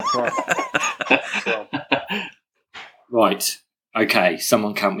Right. Okay,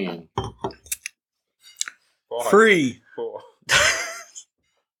 someone count me in. 5, 3, 4,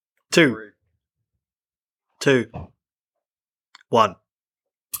 2, 3. 2, 1.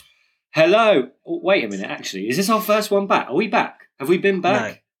 Hello. Oh, wait a minute, actually. Is this our first one back? Are we back? Have we been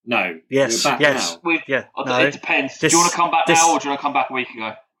back? No. Yes, We're back yes. now. It depends. Do you want to come back now or do you want to come back a week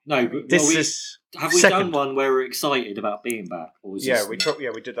ago? No, but have we done one where we're excited about being back? Or was Yeah, we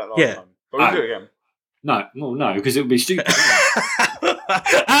did that last time. But we'll do it again. No, because it would be stupid.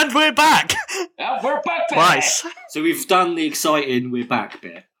 And we're back! And we're back there! Twice. So we've done the exciting we're back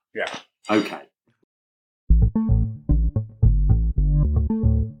bit. Yeah. Okay.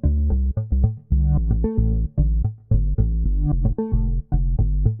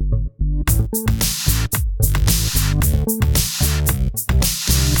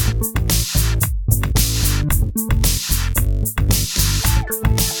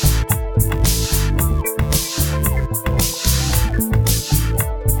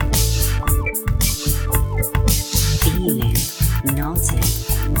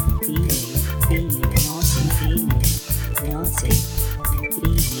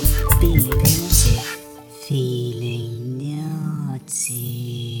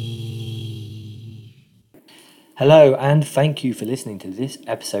 Hello, and thank you for listening to this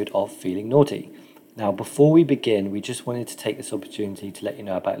episode of Feeling Naughty. Now, before we begin, we just wanted to take this opportunity to let you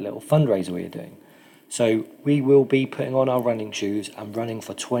know about a little fundraiser we are doing. So, we will be putting on our running shoes and running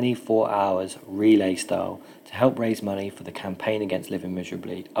for 24 hours relay style to help raise money for the Campaign Against Living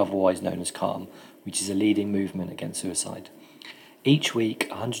Miserably, otherwise known as CALM, which is a leading movement against suicide. Each week,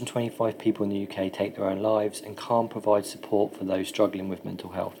 125 people in the UK take their own lives, and CALM provides support for those struggling with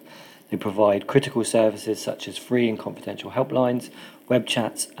mental health. They provide critical services such as free and confidential helplines, web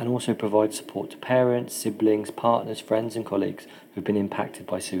chats, and also provide support to parents, siblings, partners, friends and colleagues who have been impacted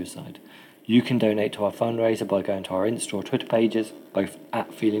by suicide. You can donate to our fundraiser by going to our Insta or Twitter pages, both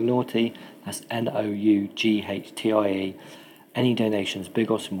at Feeling Naughty, that's NOUGHTIE. Any donations,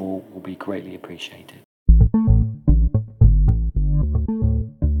 big or small, will be greatly appreciated.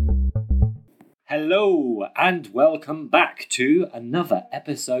 Hello and welcome back to another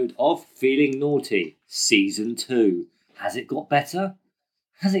episode of Feeling Naughty, Season 2. Has it got better?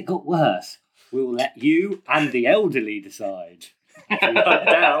 Has it got worse? We'll let you and the elderly decide. Hunt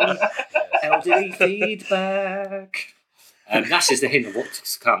down elderly feedback. That's just a hint of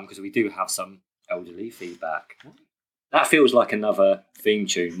what's to come, because we do have some elderly feedback. That feels like another theme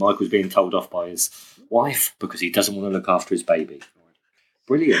tune. Michael's being told off by his wife because he doesn't want to look after his baby.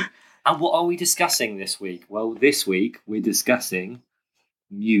 Brilliant. And what are we discussing this week? Well, this week we're discussing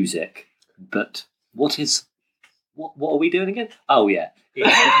music. But what are we doing again? Oh, yeah.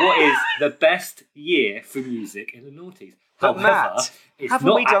 What is the best year for music in the noughties? But However, Matt,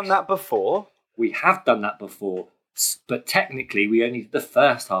 haven't we done that before? We have done that before, but technically we only did the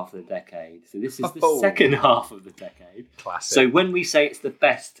first half of the decade. So this is the second half of the decade. Classic. So when we say it's the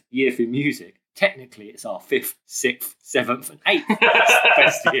best year for music, technically it's our 5th, 6th, 7th and 8th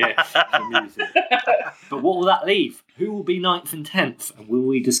best year for music. But what will that leave? Who will be 9th and 10th? And will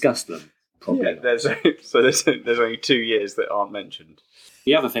we discuss them? Probably not. There's only 2 years that aren't mentioned.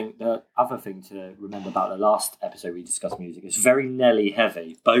 The other thing to remember about the last episode we discussed music, it's very Nelly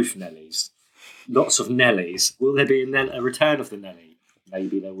heavy, both Nellies. Lots of Nellies. Will there be a return of the Nelly?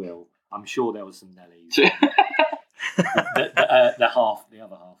 Maybe there will. I'm sure there was some Nellies. the other half of the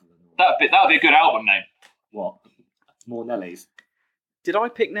North. That'd be a good album name. What? More Nellies? Did I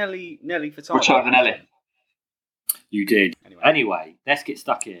pick Nelly for time? Return of the Nelly. You did. Anyway, let's get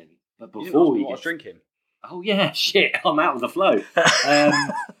stuck in. But before I was drinking. Oh yeah, shit! I'm out of the flow.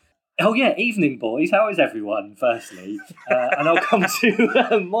 Oh yeah, evening boys. How is everyone? Firstly, and I'll come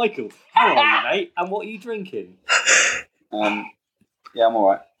to Michael. How are you, mate? And what are you drinking? Yeah, I'm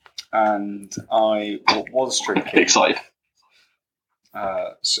all right. And I was drinking. Excited.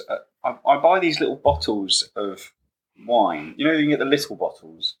 I buy these little bottles of wine. You know, you can get the little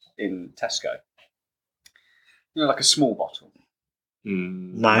bottles in Tesco. You know, like a small bottle.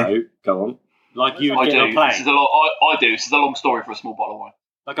 No, go on. Like you I would get on a do. plane. I do. This is a long story for a small bottle of wine.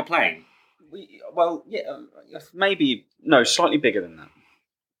 Like a plane. Maybe slightly bigger than that.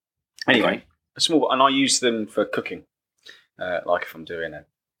 Anyway, a small, and I use them for cooking, like if I'm doing a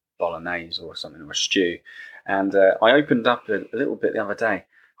bolognese or something, or a stew. And I opened up a little bit the other day.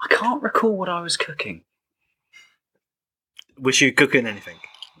 I can't recall what I was cooking. Was you cooking anything,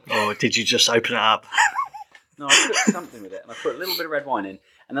 or did you just open it up? No, I cooked something with it, and I put a little bit of red wine in,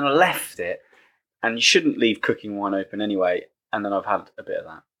 and then I left it. And you shouldn't leave cooking wine open anyway. And then I've had a bit of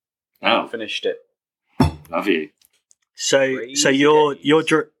that. I haven't finished it. Love you. So Crazy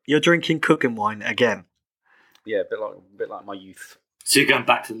you're drinking cooking wine again. Yeah, a bit like my youth. So you're going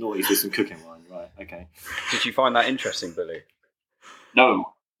back to the noughties with some cooking wine, right? Okay. Did you find that interesting, Billy?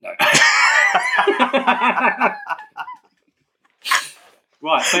 No. No.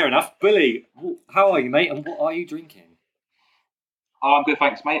 Right, fair enough. Billy, how are you, mate? And what are you drinking? Oh, I'm good,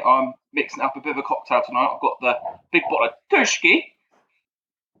 thanks, mate. I'm mixing up a bit of a cocktail tonight. I've got the big bottle of Tushki,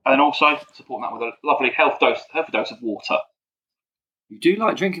 and then also supporting that with a lovely healthy dose of water. You do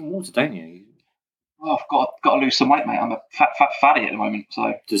like drinking water, don't you? Oh, I've got to lose some weight, mate. I'm a fatty at the moment,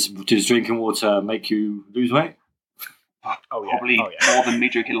 so Does drinking water make you lose weight? probably more than me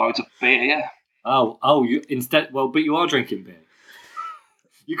drinking loads of beer. Yeah. Oh, you instead. Well, but you are drinking beer.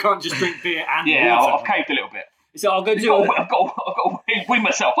 You can't just drink beer and Yeah, water. I've caved a little bit. So I'll go I've got to wean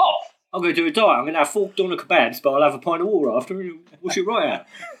myself off. I'll go do a diet. I'm going to have 4 doner kebabs, but I'll have a pint of water after. What's it right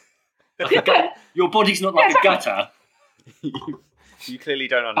at? Your body's not like a gutter. You clearly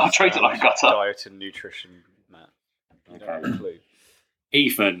don't I'll treat understand it like a gutter. diet and nutrition, Matt. You don't have a clue.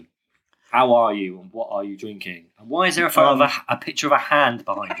 Ethan, how are you and what are you drinking? And why is there a picture of a hand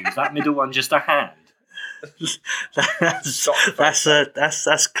behind you? Is that middle one just a hand?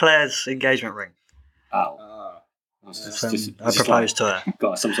 That's Claire's engagement ring. Oh. I proposed to her.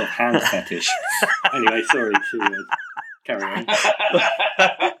 Got some sort of hand fetish. Anyway, sorry. Carry on.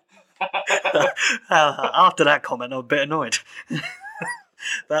 After that comment, I'm a bit annoyed.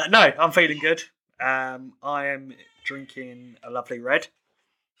 But no, I'm feeling good. I am drinking a lovely red.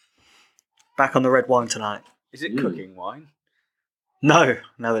 Back on the red wine tonight. Is it cooking wine? No,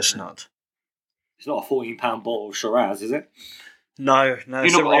 it's not. It's not a £14 bottle of Shiraz, is it? No. You've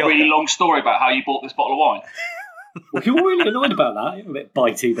not got a really long story about how you bought this bottle of wine. Well, you're really annoyed about that. You're a bit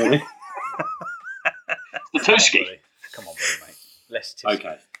bitey, Billy. The Tushki. Come on, Billy, mate. Less tisky.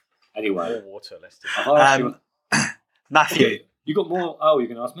 Okay. Anyway. More water, less tisky. Matthew. You got more? Oh, you're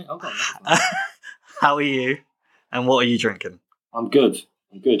going to ask me? Oh, go on. How are you? And what are you drinking? I'm good.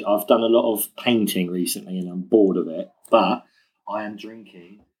 I've done a lot of painting recently and I'm bored of it. But I am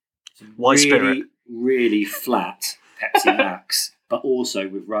drinking some White Spirit. really flat Pepsi Max, but also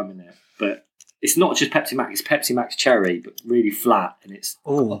with rum in it. But it's not just Pepsi Max, it's Pepsi Max Cherry, but really flat. And it's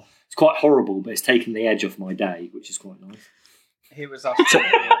quite horrible, but it's taken the edge off my day, which is quite nice. He was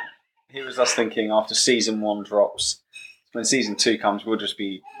us thinking after season 1 drops, when season 2 comes, we'll just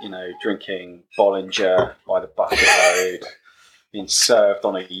be, drinking Bollinger by the bucket load, being served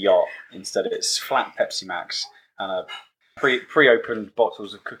on a yacht. Instead, it's flat Pepsi Max and a pre-opened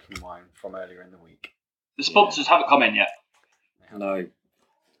bottles of cooking wine from earlier in the week. The sponsors haven't come in yet. No.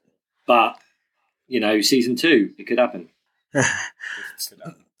 But, season 2, it could happen.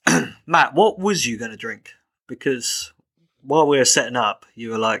 Matt, what was you going to drink? Because while we were setting up, you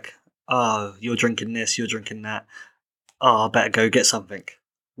were like, oh, you're drinking this, you're drinking that. Oh, I better go get something.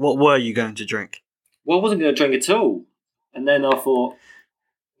 What were you going to drink? Well, I wasn't going to drink at all. And then I thought,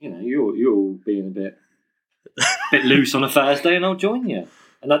 you're all being a bit loose on a Thursday and I'll join you.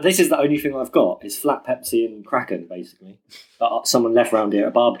 And this is the only thing I've got is flat Pepsi and Kraken, basically. That someone left round here at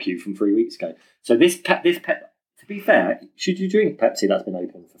a barbecue from 3 weeks ago. So this pep, to be fair, should you drink Pepsi that's been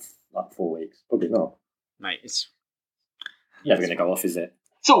open for like 4 weeks? Probably not. Mate, it's never going to go off, is it?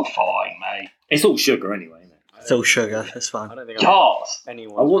 It's all fine, mate. It's all sugar anyway, isn't it? It's all sugar, it's fine. I don't think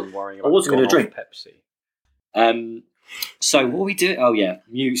anyone's been worrying about I wasn't going to drink Pepsi. So what we do? Oh yeah,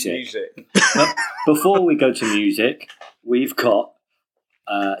 music. Before we go to music, we've got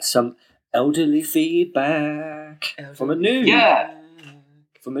some elderly feedback from a new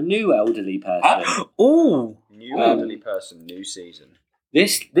elderly person. Oh, new elderly person, new season.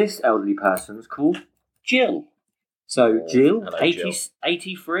 This elderly person is called Jill. So Jill, hello,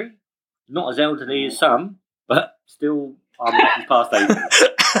 83, not as elderly as some, but still, she's past 80.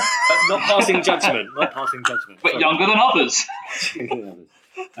 But not passing judgment. But younger than others.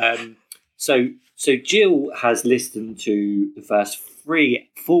 So Jill has listened to the first 3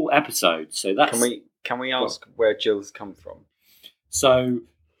 full episodes. So that's can we ask where Jill's come from? So,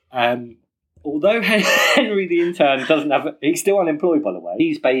 although Henry the intern he's still unemployed, by the way.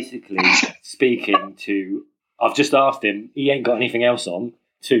 He's basically speaking to. I've just asked him. He ain't got anything else on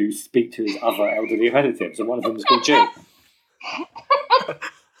to speak to his other elderly relatives, and one of them is called Jill.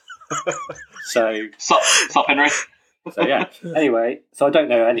 Sup, Henry? So yeah. Anyway, so I don't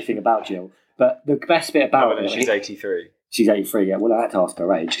know anything about Jill, but the best bit about her, she's 83. She's 83. Yeah. Well, I had to ask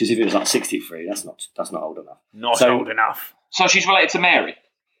her age because if it was like 63, that's not old enough. Not old enough. So she's related to Mary.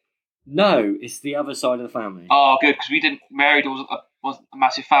 No, it's the other side of the family. Oh, good, because Mary wasn't a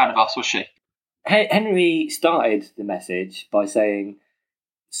massive fan of us, was she? Henry started the message by saying,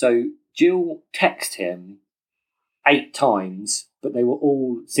 so Jill texted him 8 times, but they were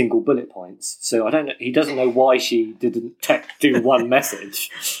all single bullet points. So I don't know. He doesn't know why she didn't do one message.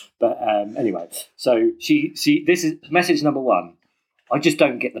 But anyway, so she this is message number 1. I just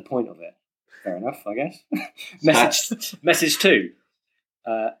don't get the point of it. Fair enough, I guess. Message 2.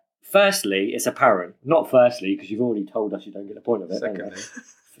 Firstly, it's apparent. Not firstly, because you've already told us you don't get the point of it.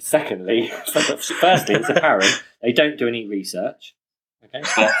 Secondly, firstly, it's apparent they don't do any research.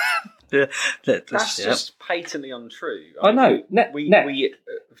 Okay. That's just patently untrue. I know. We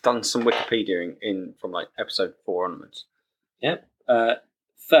have done some Wikipedia in from like episode 4 onwards. Yep.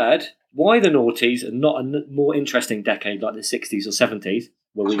 Third, why the noughties are not a more interesting decade like the 60s or 70s?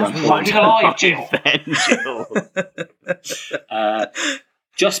 Where we went alive, Jill.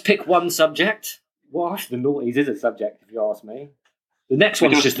 Just pick one subject. Well, the noughties is a subject, if you ask me. The next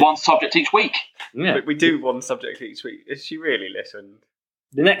one's just one subject each week. Yeah. But we do one subject each week. Has she really listened?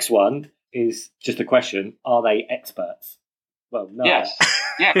 The next one is just a question. Are they experts? Well, no. Yes,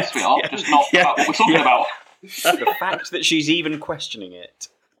 we are. Just not about what we're talking about. The fact that she's even questioning it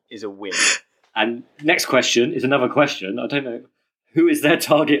is a win. And next question is another question. I don't know. Who is their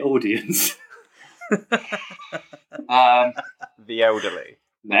target audience? The elderly.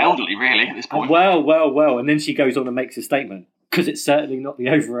 The elderly, really, at this point. Well. And then she goes on and makes a statement. Because it's certainly not the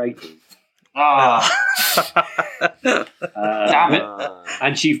over 80s. Damn it.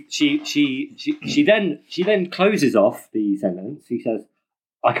 And she then closes off the sentence. She says,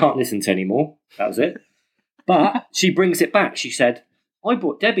 I can't listen to anymore. That was it. But she brings it back. She said, I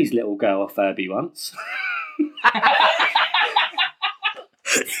bought Debbie's little girl a Furby once.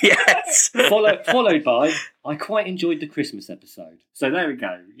 Yes. Followed by, I quite enjoyed the Christmas episode. So there we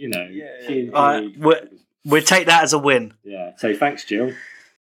go. You know. We'll take that as a win. Yeah. So thanks, Jill.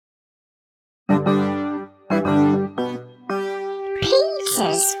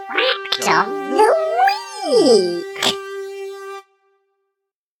 Peter's Fact of the Week.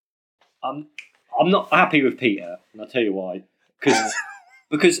 I'm not happy with Peter, and I'll tell you why.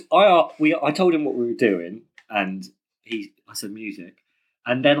 Because I told him what we were doing, and I said music,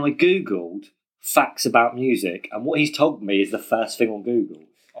 and then I googled facts about music, and what he's told me is the first thing on Google.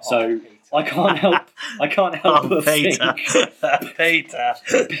 So Peter. I can't help but think. Peter.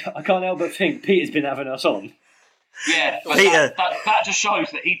 I can't help but think Peter's been having us on. Yeah, but Peter. that just shows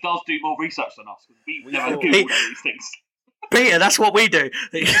that he does do more research than us. We never Google any of these things. Peter, that's what we do.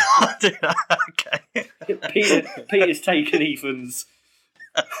 You can't do that. Okay. Peter's taken Ethan's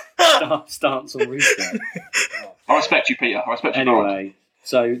stance on research. I respect you, Peter. I respect you. Anyway,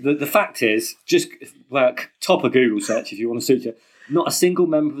 so the fact is, just work top of Google search if you want to search it. Not a single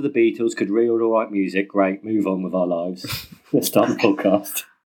member of the Beatles could read or write music. Great, move on with our lives. Let's start the podcast.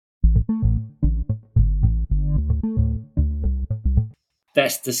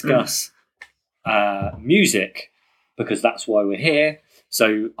 Let's discuss music, because that's why we're here.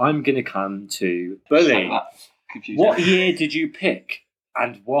 So I'm going to come to Bully. What year did you pick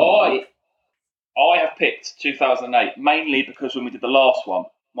and why? I have picked 2008, mainly because when we did the last one,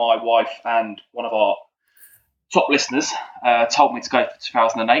 my wife and one of our top listeners told me to go for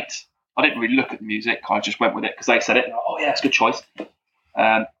 2008. I didn't really look at the music. I just went with it because they said it. Oh, yeah, it's a good choice.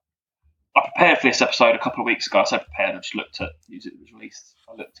 I prepared for this episode a couple of weeks ago. I said prepared. I just looked at music that was released.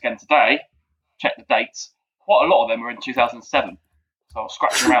 I looked again today, checked the dates. Quite a lot of them were in 2007. So I was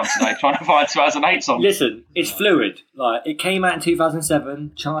scratching around today trying to find 2008 songs. Listen, it's fluid. Like, it came out in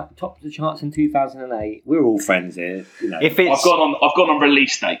 2007, topped the charts in 2008. We're all friends here. You know. If it's, I've gone on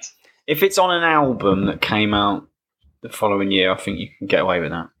release date. If it's on an album that came out the following year, I think you can get away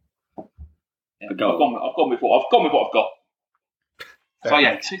with that. Yeah, I've gone with what I've got. So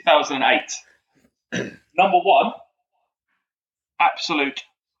yeah, 2008. Number 1, absolute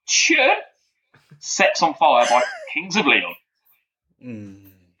tune, Sex on Fire by Kings of Leon.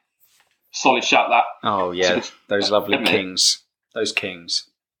 Solid shout, that. Oh yeah, those lovely Kings. Those Kings.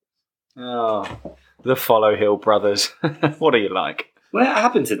 Oh, the Follow Hill brothers. What are you like? What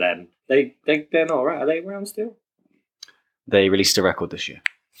happened to them? They're not around. Are they around still? They released a record this year.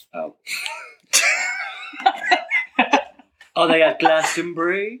 Oh. Are they at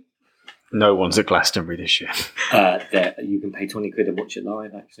Glastonbury? No one's at Glastonbury this year. You can pay 20 quid and watch it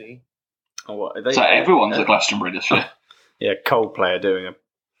live, actually. Oh, what are they? So everyone's at Glastonbury this year. Yeah, Coldplay are doing a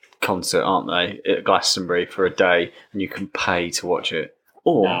concert, aren't they, at Glastonbury for a day, and you can pay to watch it.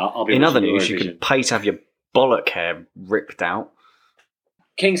 Or, in other news, you can pay to have your bollock hair ripped out.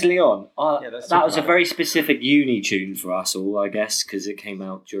 Kings Leon. That was a very specific uni tune for us all, I guess, because it came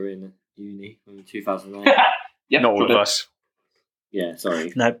out during uni in 2008. Yep, not all of us. Yeah,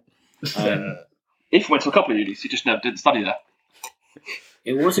 sorry. No. If went to a couple of unis, you just never didn't study there.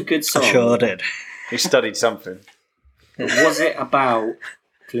 It was a good song. I sure did. He studied something. But was it about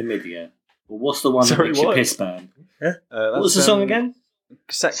chlamydia? Or what's the one that Sorry, makes your what? piss burn? Yeah? What was the song again?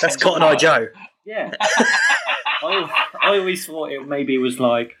 That's Cotton Eye Joe. Yeah. I always thought maybe it was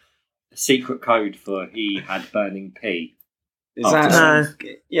like a secret code for he had burning pee. Is Oh, that no.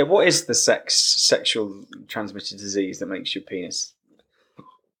 Yeah, what is the sexual transmitted disease that makes your penis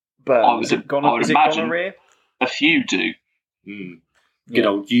burn? I would Is it imagine- gonorrhea? A few do. Good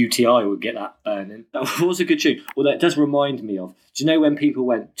old UTI would get that burning. That was a good tune. Well, that does remind me of. Do you know when people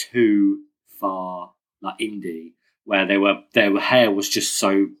went too far, like indie, where their hair was just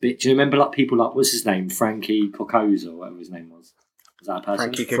so big? Do you remember like people like what's his name, Frankie Cocosa or whatever his name was? Was that a person?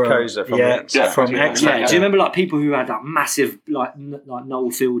 Frankie Cocosa from X. Yeah, from yeah, X. Yeah. Yeah. Do you remember like people who had that massive like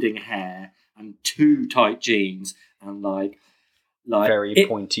Noel Fielding hair and too tight jeans and like Very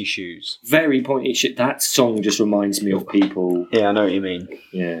pointy shoes. very pointy shit? That song just reminds me of people. Yeah, I know what you mean.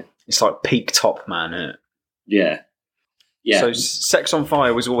 Yeah. It's like peak Top Man, isn't it? Yeah. Yeah. So Sex on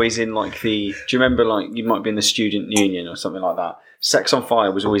Fire was always in like the... Do you remember like you might be in the student union or something like that? Sex on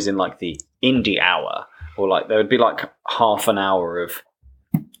Fire was always in like the indie hour, or like there would be like half an hour of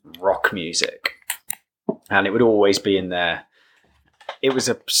rock music, and it would always be in there. It was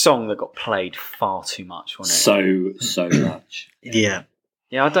a song that got played far too much, wasn't it? so much. Yeah.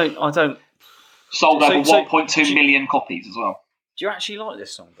 Yeah, I don't. Sold So- over so- 1.2 million copies as well. Do you actually like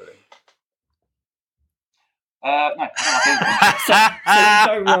this song, Billy? No, I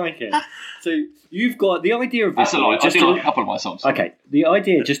So you don't like it. So you've got the idea of this. that's a lie. I just do to- like a couple of my songs. Okay, the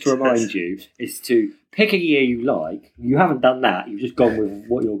idea, just to remind you, is to pick a year you like. You haven't done that. You've just gone with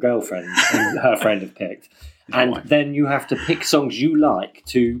what your girlfriend and her friend have picked. And then you have to pick songs you like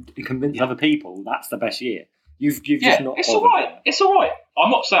to convince other people that's the best year. You've Yeah, just not. it's bothered. all right. It's all right. I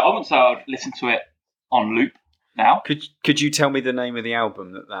wouldn't say I'd listen to it on loop now. Could you tell me the name of the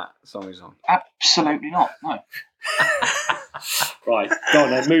album that song is on? Absolutely not. No. Right, go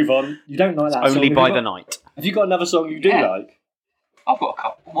on then, move on. You don't like that song. Only Have by you the got- Night. Have you got another song you do Yeah. like? I've got a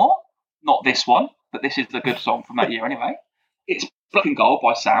couple more. Not this one, but this is a good song from that year anyway. It's Black and Gold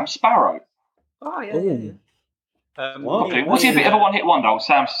by Sam Sparrow. Oh yeah, Ooh. What? Okay, was he a bit of a one-hit wonder, old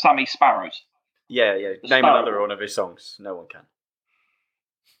Sammy Sparrows? Yeah. The Name Sparrow. another one of his songs. No one can.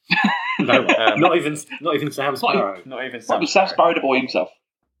 No, not even Sam Sparrow. Not even What Sam. was Sam Sparrow the boy himself?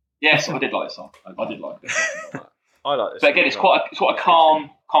 Yes, I did like this song. I did like it. I like this. But again, song it's as well. quite a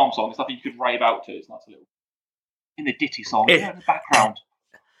calm song. It's nothing you could rave out to. It's nice little in the ditty song, It- in the background.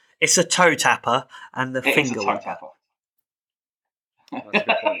 It's a toe tapper and the It is a finger toe whopper. tapper. That's a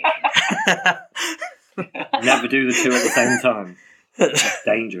good point. Never do the two at the same time. That's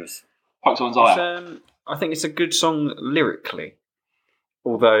dangerous. Poke someone's It's, eye out. I think it's a good song lyrically,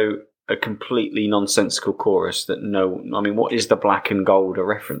 although a completely nonsensical chorus that what is the black and gold a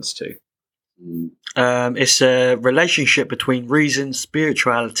reference to? It's a relationship between reason,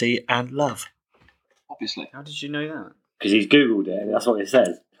 spirituality, and love. Obviously. How did you know that? Because he's Googled it, and that's what it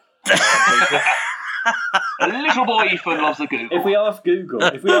says. A little boy Ethan loves the Google. If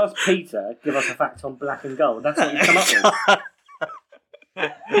we ask Peter, give us a fact on black and gold, that's what he's come up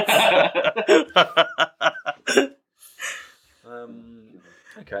with.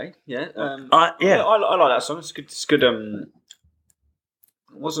 Okay, yeah. Yeah. I like that song. It's good. It's good.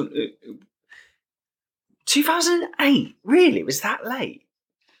 Wasn't it? 2008? Really? It was that late?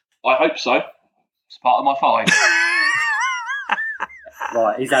 I hope so. It's part of my 5.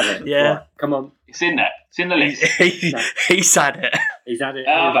 Right, he's had it. Yeah. Right, come on. It's in there. It's in the list. He said it. He's had it.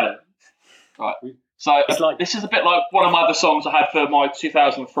 I've had it. Right. So It's like- this is a bit like one of my other songs I had for my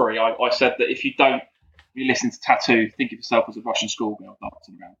 2003. I said that if you don't really listen to Tattoo, think of yourself as a Russian schoolgirl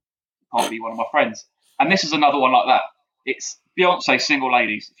dancing around. You can't be one of my friends. And this is another one like that. It's Beyonce, Single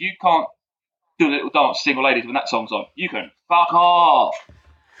Ladies. If you can't do a little dance, Single Ladies, when that song's on, you can fuck off.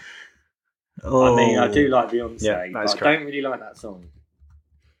 Oh. I mean, I do like Beyonce, Yeah, that but is I correct. don't really like that song.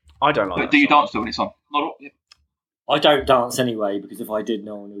 I don't like But that do you song. dance to it when it's on? Not, I don't dance anyway, because if I did,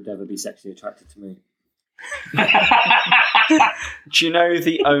 no one would ever be sexually attracted to me. Do you know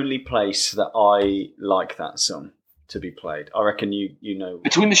the only place that I like that song to be played? I reckon you know.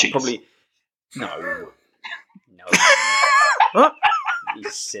 Between the Sheets. Probably. No. You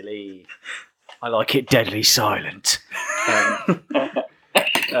silly. I like it deadly silent.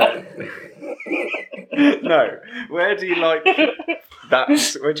 No. Where do you like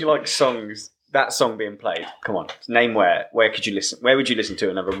that? Where do you like songs? That song being played. Come on, name where. Where could you listen? Where would you listen to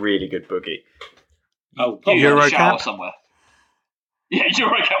and have a really good boogie? Oh, You in the Eurocamp? shower somewhere. Yeah,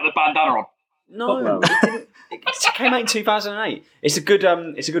 Eurocamp with the bandana on. No, it came out in 2008. It's a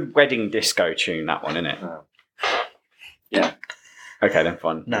good wedding disco tune. That one, isn't it? Oh. Yeah. Okay, then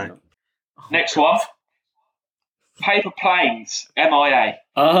fine. No. Next one. Paper Planes, MIA.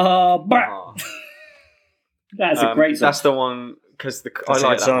 Oh. That's a great song. That's the one because I That's a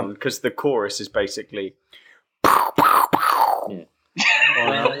like good that song. one because the chorus is basically. I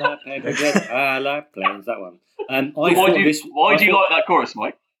like planes. That one. Why do you like that chorus,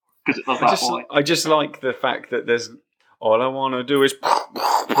 Mike? Because it does that. I just like the fact that there's all I want to do is.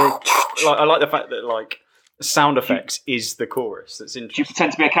 I like the fact that like sound effects is the chorus. That's Do you interesting.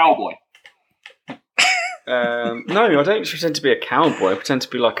 pretend to be a cowboy? No, I don't pretend to be a cowboy. I pretend to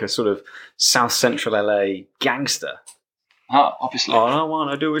be like a sort of South Central LA gangster. Obviously. All I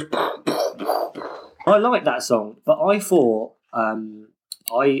want to do is. I like that song, but I thought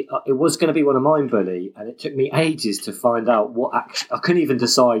it was going to be one of mine, Bully, and it took me ages to find out what. I couldn't even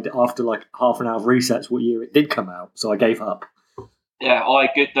decide after like half an hour of research what year it did come out, so I gave up. Yeah, I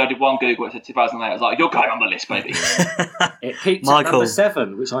did one Google. It said 2008. I was like, "You're going on the list, baby." It peaked at number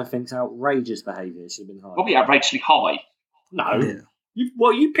 7, which I think is outrageous behaviour. It should have been higher. Probably outrageously high. No. Yeah.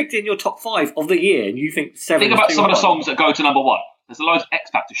 You picked it in your top 5 of the year, and you think 7. Think is about too some of the high. songs that go to number 1. There's loads of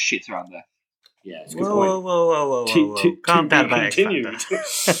X Factor shit around there. Yeah, it's a good point. Whoa. Calm down about X continued. Factor.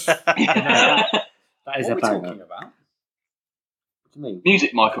 That is What a are we banger. talking about? What do you mean?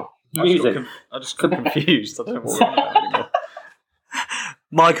 Music, Michael. Music. I just got confused. I don't know what we're on about anymore.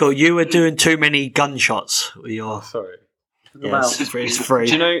 Michael, you were doing too many gunshots with your. Sorry. Yes, it's free.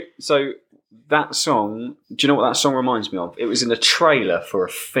 Do you know? So that song. Do you know what that song reminds me of? It was in a trailer for a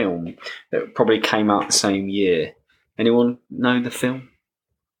film that probably came out the same year. Anyone know the film?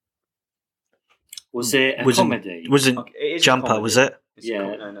 Was it a comedy? Was it Okay, it is a Jumper? comedy. Was it? It's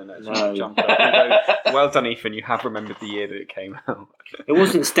Yeah. No. It's not Jumper. Well done, Ethan. You have remembered the year that it came out. It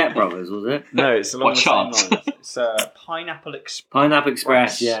wasn't Step Brothers, was it? No, it's along What the same chance? lines. It's Pineapple Express. Pineapple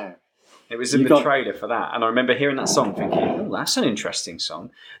Express, yeah. It was in the trailer for that, and I remember hearing that song thinking, oh, that's an interesting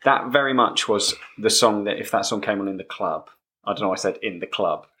song. That very much was the song that if that song came on in the club, I don't know why I said in the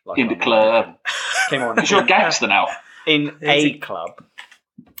club. Like In the club. Came on Because you're a gangster now. in a club,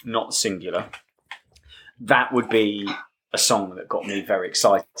 not singular. That would be a song that got me very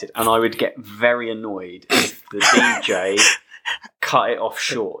excited, and I would get very annoyed if the DJ cut it off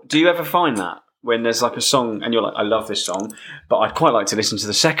short. Do you ever find that? When there's like a song and you're like, I love this song, but I'd quite like to listen to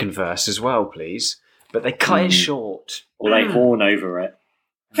the second verse as well, please. But they cut it short. Or they horn over it.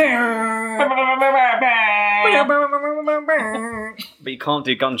 But you can't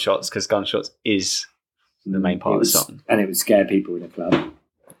do gunshots because gunshots is the main part of the song. And it would scare people in a club.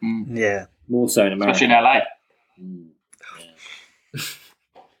 Yeah. More so in America. Especially in LA. Yeah.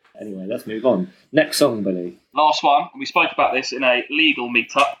 Anyway, let's move on. Next song, Billy. Last one, and we spoke about this in a legal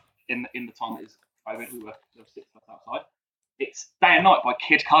meetup in the time it is COVID. We were 6 months outside. It's Day and Night by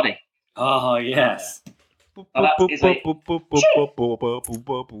Kid Cudi. Oh, yes. Now that is a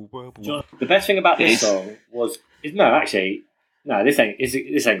The best thing about this song was... this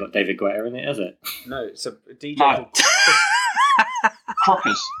ain't got David Guetta in it, has it? No, it's a DJ No. called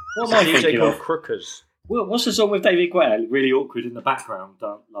Crookers. What am I DJ thinking called of? Crookers. What's the song with David Guetta? Really awkward in the background,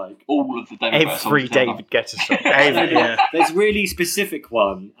 like... All of the David Guetta songs Every together. David Guetta song. Yeah. There's really specific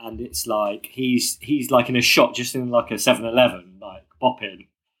one, and it's like he's like in a shot just in like a 7-Eleven, like bopping.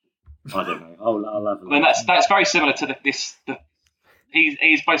 I don't know. I'll have a I mean, look. that's very similar to he's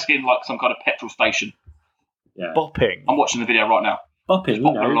basically in like some kind of petrol station. Yeah. Bopping. I'm watching the video right now. Bopping, you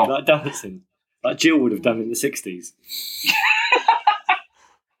bopping know, along. like dancing. Like Jill would have done in the 60s.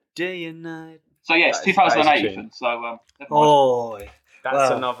 Day and night. So yeah, it's That is 2008, a tune. Ethan. So never mind. Oh. That's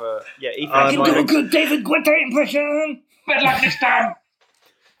Wow. another. Yeah, Ethan. I You can do a good David Guetta impression! Better luck this time.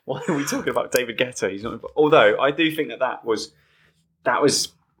 Why are we talking about David Guetta? He's not. Although I do think that was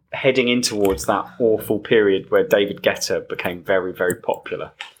heading in towards that awful period where David Guetta became very, very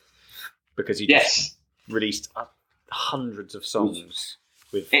popular because he just released hundreds of songs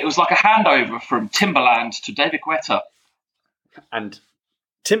with It was like a handover from Timbaland to David Guetta. and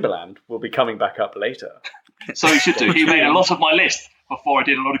Timbaland will be coming back up later. So he should do. He made a lot of my list before I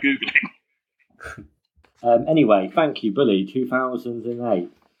did a lot of Googling. Anyway, thank you, Bully. 2008.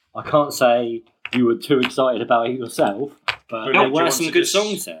 I can't say you were too excited about it yourself, but Bully, there do you were want some to good just-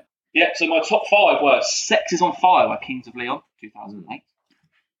 songs there. Yeah, so my top 5 were Sex is on Fire by Kings of Leon, 2008.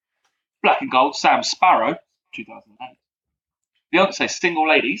 Black and Gold, Sam Sparrow, 2008. Beyonce's Single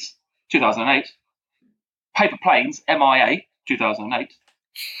Ladies, 2008. Paper Planes, MIA, 2008.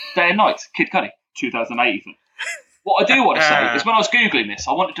 Day and Night, Kid Cudi, 2008 even. What I do want to say is when I was Googling this,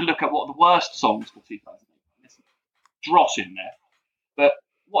 I wanted to look at what the worst songs for 2008. There's dross in there. But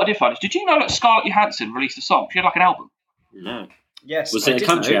what I did find is, did you know that Scarlett Johansson released a song? She had like an album. No. Yes, Was I it a did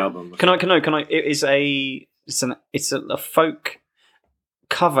country know. album? Can I? It is a folk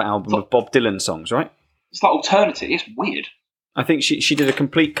cover album of Bob Dylan songs, right? It's like alternative. It's weird. I think she did a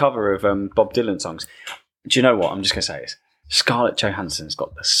complete cover of Bob Dylan songs. Do you know what? I'm just going to say this. Scarlett Johansson's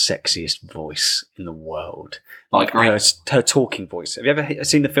got the sexiest voice in the world. Like I agree. her talking voice. Have you ever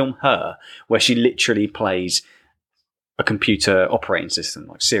seen the film Her, where she literally plays a computer operating system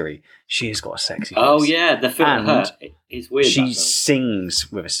like Siri? She has got a sexy voice. Oh yeah, the film And Her. It's weird. She that film. sings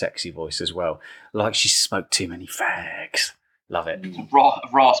with a sexy voice as well. Like she smoked too many fags. Love it. It's a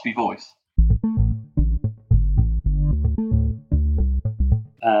raspy voice.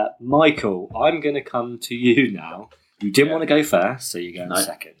 Michael, I'm going to come to you now. You didn't want to go first, so you go in No.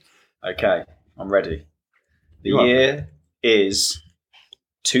 second. Okay, I'm ready. The You are year is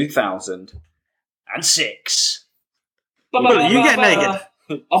 2006. You get naked.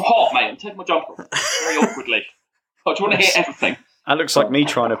 I'm hot, mate. I'm taking my jumper off very awkwardly. Oh, do you want to hear everything? That looks like me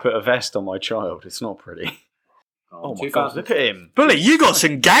trying to put a vest on my child. It's not pretty. Oh my god, look at him. Bully, you got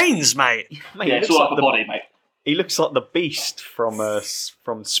some gains, mate. Mate, Yeah, he it's looks all like up the body, mate. He looks like the Beast from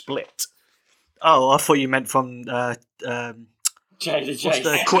Split. Oh, I thought you meant from The what's Chase.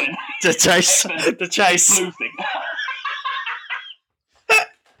 the chase. The chase. Blue thing.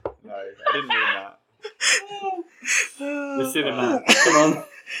 No, I didn't mean that. The cinema. Come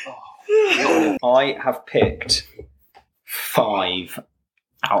on. I have picked 5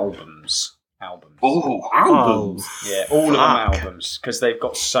 albums. Oh, Albums. Yeah, all of them Fuck. albums, because they've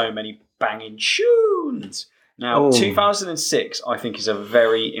got so many banging tunes. Now, Oh. 2006, I think, is a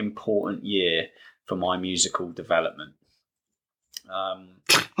very important year for my musical development. What?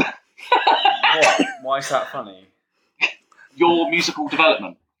 Why is that funny? your musical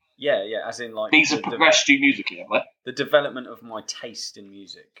development. Yeah, as in like These have progressed you musically, have they? the development of my taste in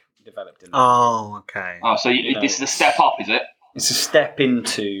music developed in that. Oh, okay. Oh, so this is a step up, is it? It's a step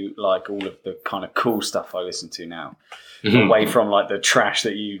into like all of the kind of cool stuff I listen to now, Mhm. away from like the trash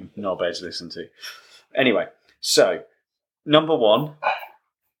that you knobheads listen to. Anyway, so number 1,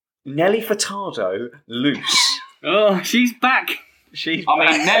 Nelly Furtado, Loose. Oh, she's back. She's I mean,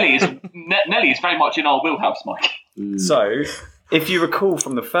 back. Nelly is very much in our wheelhouse, Mike. So, if you recall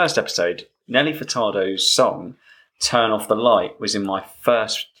from the first episode, Nelly Furtado's song "Turn Off the Light" was in my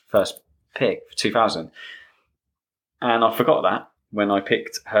first pick for 2000, and I forgot that when I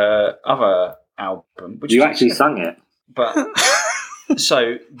picked her other album. Which You was actually sung it. But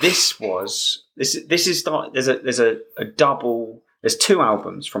so this is start. There's a double. There's 2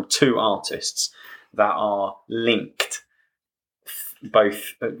 albums from 2 artists that are linked.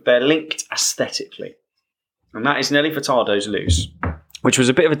 Both they're linked aesthetically, and that is Nelly Furtado's "Loose," which was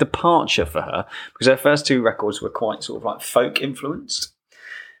a bit of a departure for her because her first 2 records were quite sort of like folk influenced,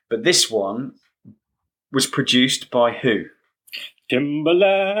 but this one was produced by who?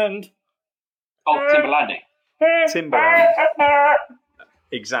 Timberland. Oh, Timberlandy. Timbaland.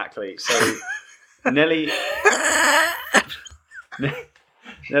 Exactly. So Nelly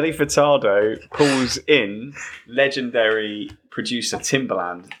Furtado pulls in legendary producer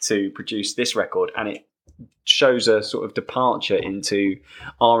Timbaland to produce this record, and it shows a sort of departure into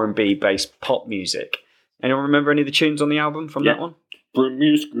R&B based pop music. Anyone remember any of the tunes on the album from that one?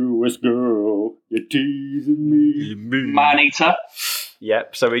 Promiscuous girl, you're teasing me. Man Eater.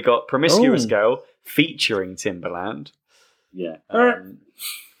 Yep. So we got Promiscuous Oh. Girl featuring Timbaland. Yeah.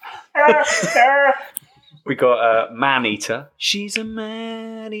 We got Man Eater. She's a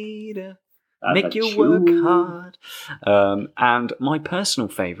man eater. That's Make a you work tune. hard. And my personal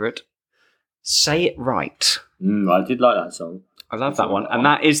favourite, Say It Right. I did like that song. I love That's that all one. right. And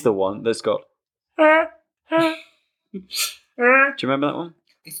that is the one that's got... Do you remember that one?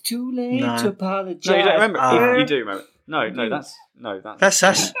 It's too late No. to apologize. No, you don't remember. Uh, you do remember. No, that's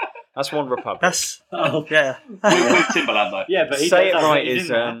That's One Republic. that's Oh. yeah. With Timberland, though. Yeah, but he Say It does that, Right he's is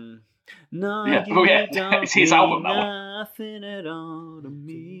in there. no, Yeah. you Oh, yeah. don't It's his album, that mean one. nothing at all to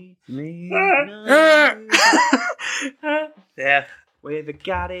me. Yeah. Whether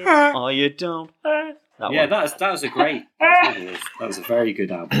got it or you don't. That Yeah, one. that was a great. That was a very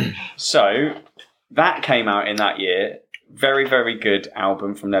good album. So that came out in that year. Very, very good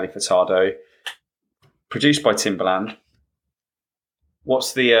album from Nelly Furtado, produced by Timbaland.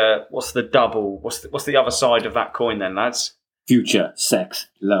 What's the double? What's the other side of that coin then, lads? Future, sex,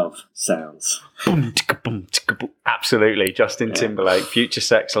 love, sounds. Boom, ticka, boom, ticka, boom. Absolutely, Justin Yeah. Timberlake, Future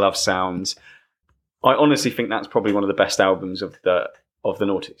Sex Love Sounds. I honestly think that's probably one of the best albums of the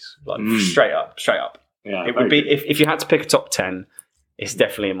noughties. Like straight up. Yeah, It would be if you had to pick a top 10. It's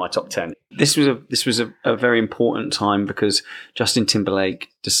definitely in my top 10. This was a very important time because Justin Timberlake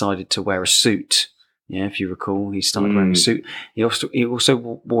decided to wear a suit. Yeah, if you recall, he started wearing a suit. He also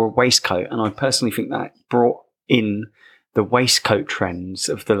wore a waistcoat, and I personally think that brought in the waistcoat trends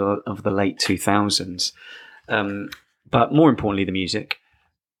of the late 2000s. But more importantly, the music.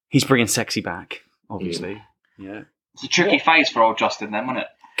 He's bringing sexy back, obviously. Yeah. It's a tricky phase for old Justin then, wasn't it?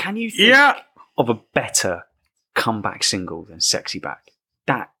 Can you think of a better comeback single than Sexy Back?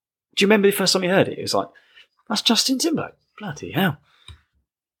 Do you remember the first time you heard it? It was like, that's Justin Timberlake. Bloody hell.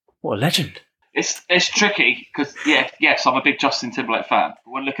 What a legend. It's tricky because, yes, I'm a big Justin Timberlake fan.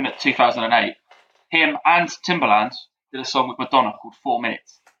 But when looking at 2008, him and Timberland did a song with Madonna called 4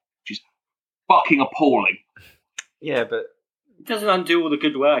 Minutes, which is fucking appalling. Yeah, but He doesn't undo all the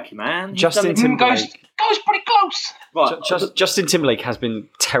good work, man. Justin Timberlake Goes pretty close. Right. Justin Timberlake has been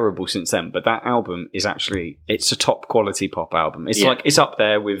terrible since then, but that album is actually, it's a top quality pop album. It's like, it's up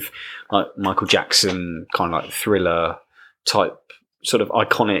there with like Michael Jackson, kind of like Thriller type, sort of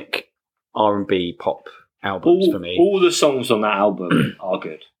iconic R&B pop albums for me. All the songs on that album are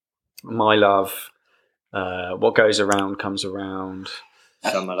good. My Love, What Goes Around Comes Around,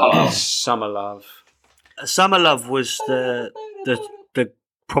 Summer Love. Summer Love. Summer Love was the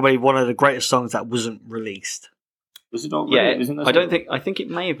probably one of the greatest songs that wasn't released. Was it not? Yeah, really? Isn't that I think it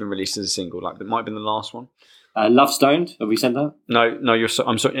may have been released as a single. Like it might have been the last one. Love Stoned. Have we said that? No,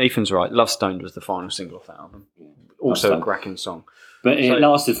 I'm sorry. Ethan's right. Love Stoned was the final single of that album. Also a cracking song. But it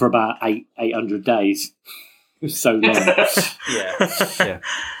lasted for about 800 days. It was so long. Yeah.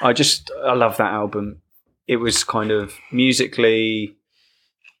 I love that album. It was kind of musically,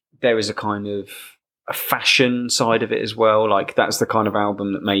 there was a kind of a fashion side of it as well. Like that's the kind of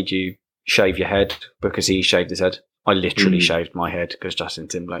album that made you shave your head because he shaved his head. I literally shaved my head because Justin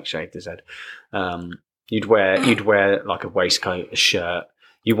Timberlake shaved his head. You'd wear like a waistcoat, a shirt.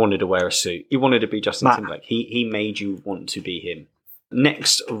 You wanted to wear a suit. You wanted to be Justin Timberlake. He made you want to be him.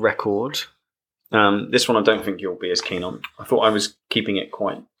 Next record. This one I don't think you'll be as keen on. I thought I was keeping it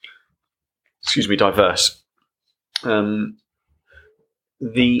quite, diverse.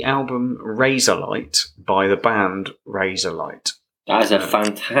 The album Razorlight by the band Razorlight. That is a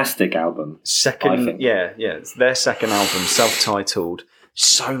fantastic album. It's their second album, self-titled.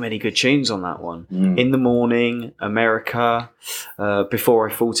 So many good tunes on that one. In the Morning, America, Before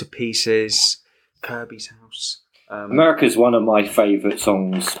I Fall to Pieces, Kirby's House. America's one of my favourite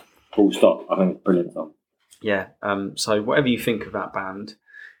songs, full stop. I think it's a brilliant song. Yeah, so whatever you think of that band,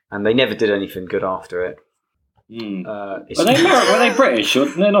 and they never did anything good after it. Were they British? Or,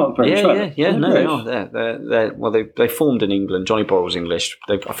 they're not British. They formed in England. Johnny Borrell's English.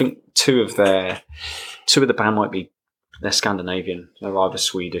 I think two of the band might be, they're Scandinavian. They're either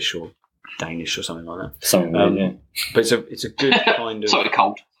Swedish or Danish or something like that. But it's a good kind of. Sort of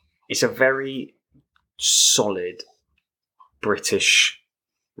cold. It's a very solid British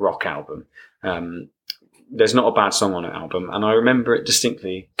rock album. There's not a bad song on that album, and I remember it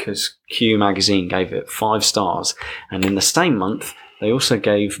distinctly because Q magazine gave it 5 stars, and in the same month they also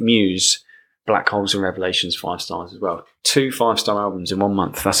gave Muse Black Holes and Revelations 5 stars as well. 2 5-star albums in 1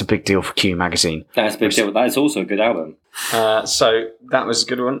 month. That's a big deal for Q magazine. That's a big deal. That is also a good album. So that was a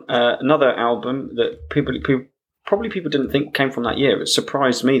good one. Another album that people didn't think came from that year. It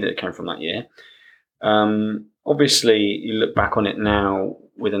surprised me that it came from that year. Obviously, you look back on it now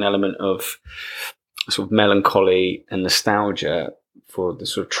with an element of sort of melancholy and nostalgia for the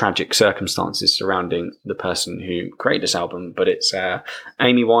sort of tragic circumstances surrounding the person who created this album, but it's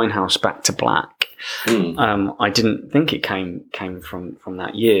Amy Winehouse, Back to Black. I didn't think it came from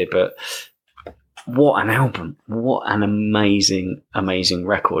that year, but what an album. What an amazing, amazing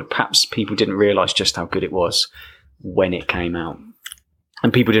record. Perhaps people didn't realise just how good it was when it came out.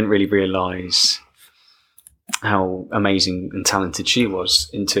 And people didn't really realise how amazing and talented she was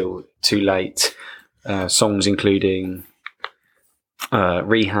until too late. Songs including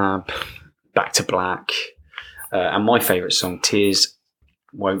Rehab, Back to Black, and my favourite song, Tears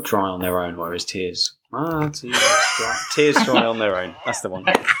Won't Dry on Their Own, whereas Tears dry on their own. That's the one.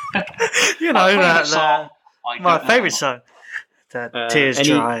 You know, my favourite song. Tears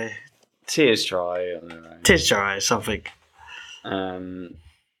Dry. Tears Dry on Their Own. Tears Dry, something.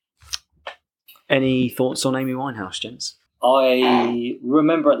 Any thoughts on Amy Winehouse, gents? I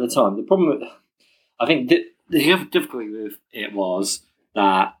remember at the time, the problem with, I think the difficulty with it was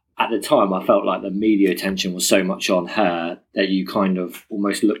that at the time I felt like the media attention was so much on her that you kind of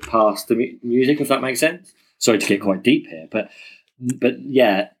almost looked past the music, if that makes sense. Sorry to get quite deep here, but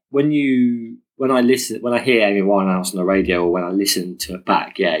yeah, when I hear Amy Winehouse on the radio or when I listen to it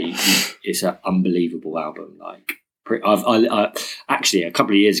back, it's an unbelievable album. Like I actually a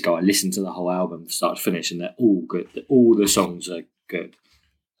couple of years ago I listened to the whole album from start to finish, and they're all good. All the songs are good.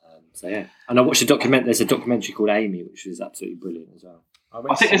 So yeah, and I watched there's a documentary called Amy, which is absolutely brilliant as well.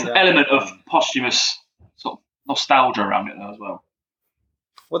 I think there's an element of posthumous sort of nostalgia around it though as well.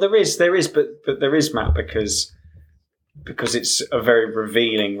 Well, there is, but there is, Matt, because it's a very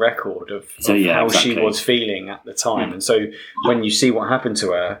revealing record of how she was feeling at the time, and so when you see what happened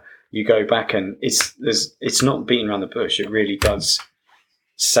to her, you go back and it's not beating around the bush. It really does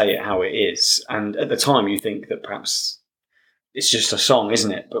say it how it is, and at the time you think that perhaps it's just a song,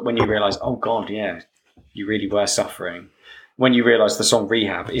 isn't it? But when you realise, oh God, yeah, you really were suffering. When you realise the song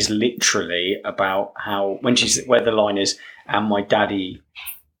Rehab is literally about how where the line is, and my daddy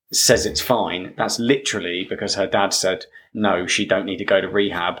says it's fine, that's literally because her dad said no, she don't need to go to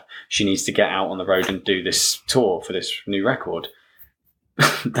rehab, she needs to get out on the road and do this tour for this new record.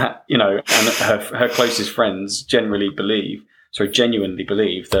 That, you know, and her closest friends genuinely believe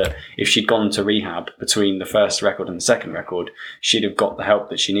that if she'd gone to rehab between the first record and the second record, she'd have got the help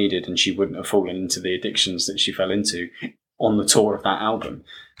that she needed and she wouldn't have fallen into the addictions that she fell into on the tour of that album.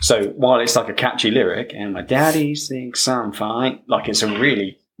 So while it's like a catchy lyric, and my daddy thinks I'm fine, like it's a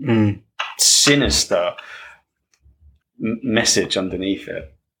really sinister message underneath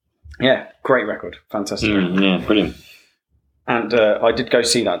it. Yeah, great record. Fantastic. Yeah, brilliant. And I did go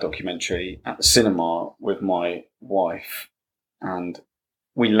see that documentary at the cinema with my wife, and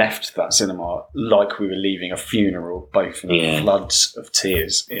we left that cinema like we were leaving a funeral, both in floods of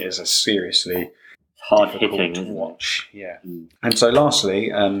tears. It is a seriously hard hitting to watch. Yeah. And so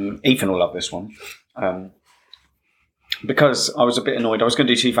lastly, Ethan will love this one. Because I was a bit annoyed. I was going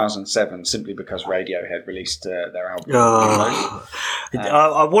to do 2007 simply because Radiohead released their album.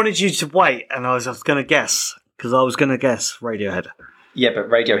 I wanted you to wait, and I was going to guess, because I was going to guess Radiohead. Yeah, but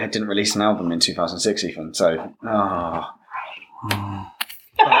Radiohead didn't release an album in 2006 even, so...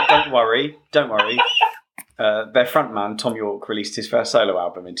 Don't worry. Their frontman, Tom York, released his first solo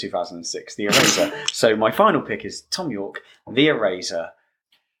album in 2006, The Eraser. So my final pick is Tom York, The Eraser.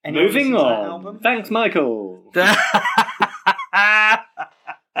 Moving on. Thanks, Michael. No,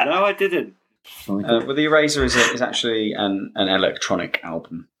 I didn't. Well, The Eraser is actually an electronic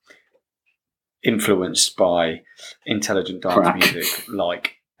album influenced by intelligent dance music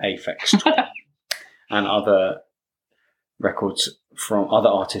like Aphex Twin and other records from other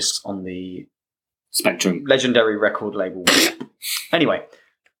artists on the Spectrum legendary record label. Anyway,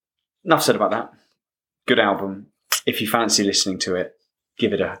 enough said about that. Good album. If you fancy listening to it,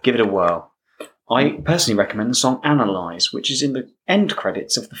 give it a whirl. I personally recommend the song Analyze, which is in the end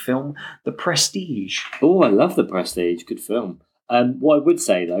credits of the film The Prestige. Oh, I love The Prestige. Good film. What I would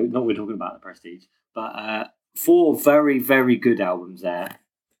say, though, not we're talking about The Prestige, but 4 very, very good albums there.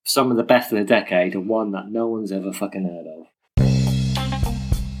 Some of the best in the decade, and one that no one's ever fucking heard of.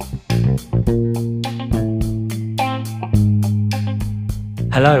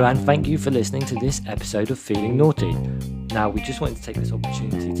 Hello, and thank you for listening to this episode of Feeling Naughty. Now, we just wanted to take this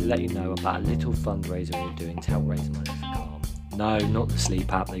opportunity to let you know about a little fundraiser we're doing to help raise money for Calm. No, not the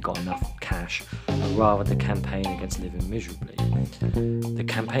sleep app, they got enough cash, but rather the campaign against living miserably. The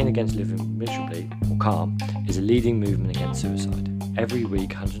campaign against living miserably, or Calm, is a leading movement against suicide. Every week,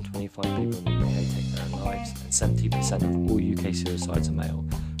 125 people in the UK take their own lives, and 70% of all UK suicides are male.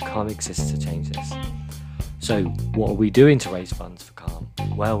 Calm exists to change this. So, what are we doing to raise funds for Calm?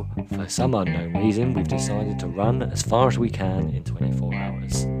 Well, for some unknown reason, we've decided to run as far as we can in 24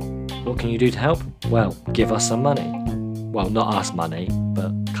 hours. What can you do to help? Well, give us some money. Well, not us money,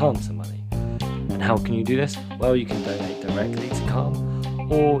 but Calm some money. And how can you do this? Well, you can donate directly to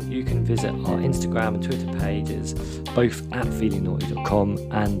Calm, or you can visit our Instagram and Twitter pages, both at feelingnaughty.com,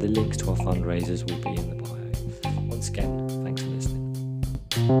 and the links to our fundraisers will be in the bio. Once again, thanks for listening.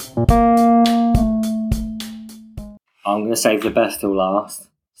 I'm going to save the best till last.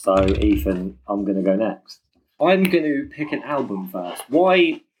 So, Ethan, I'm going to go next. I'm going to pick an album first.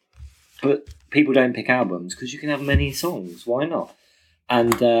 Why? But people don't pick albums because you can have many songs. Why not?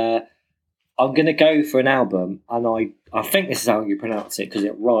 And I'm going to go for an album, and I think this is how you pronounce it because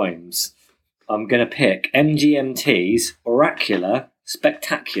it rhymes. I'm going to pick MGMT's Oracular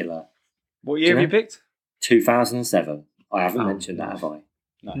Spectacular. What year have you picked? 2007. I haven't mentioned that, have I?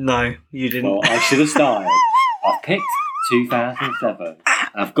 No, you didn't. Well, I should have started. I've picked 2007.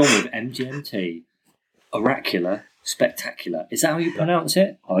 I've gone with MGMT. Oracular Spectacular. Is that how you pronounce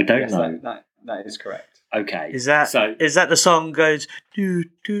it? I don't know. That is correct. Okay. Is that the song goes do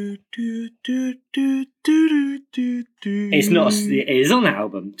do do do do do do do? It's not. It is on the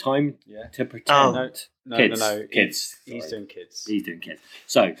album. Time to Pretend. No. Kids. He's doing kids. He's doing kids.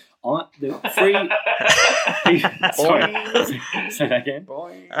 So the three. Sorry. Say that again.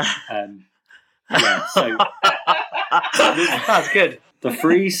 Boy. Yeah, so that's good. The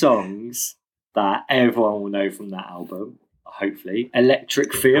 3 songs that everyone will know from that album, hopefully.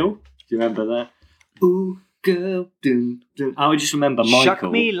 Electric Feel. Do you remember that? Ooh, go, dun, dun. I just remember Michael. Shuck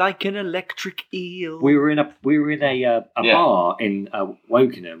me like an electric eel. We were in a Yeah. bar in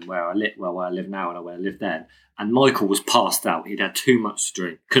Wokingham where I live now and where I lived then, and Michael was passed out. He'd had too much to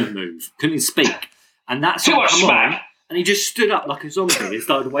drink, couldn't move, couldn't even speak, and that Too song much come on, smack. and he just stood up like a zombie and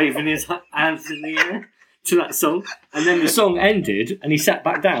started waving his hands in the air to that song, and then the song ended, and he sat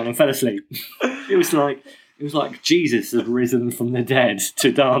back down and fell asleep. It was like Jesus had risen from the dead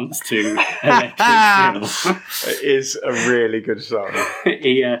to dance to Electric Eel. It is a really good song.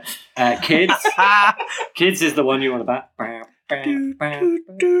 Kids is the one you want about. And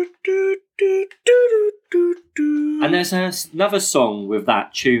there's another song with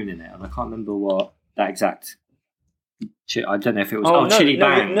that tune in it, and I can't remember what that exact. I don't know if it was Chitty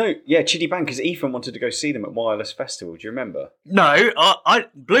Bang. Yeah, Chitty Bang, because Ethan wanted to go see them at Wireless Festival. Do you remember? No, I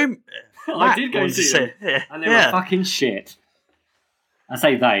Bloom. I did go see them, Yeah. and they were fucking shit. I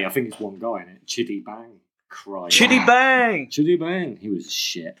say they. I think it's one guy in it. Chitty Bang. Christ. Chitty Bang. Chitty Bang. He was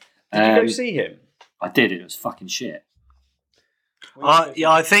shit. Did you go see him? I did. It was fucking shit.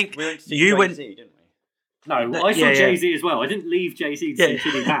 I think We went to see you went. Jay-Z, didn't we? No, I saw Jay-Z as well. I didn't leave Jay-Z to see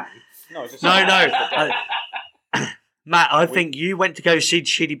Chitty Bang. No, just No. Matt, I think you went to go see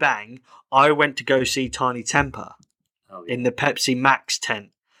Chitty Bang. I went to go see Tiny Temper in the Pepsi Max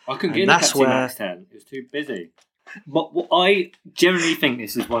tent. I couldn't get in the Pepsi Max tent. It was too busy. But I generally think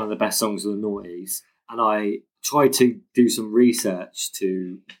this is one of the best songs of the noughties, and I tried to do some research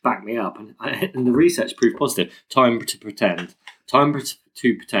to back me up, and the research proved positive. Time to Pretend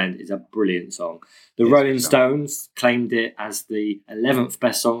is a brilliant song. The Rolling Stones claimed it as the 11th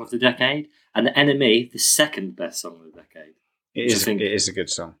best song of the decade, and the NME the second best song of the decade. It is a good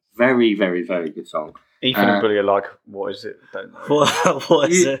song. Very, very, very good song. Ethan and Bully are like, what is it? Don't know. What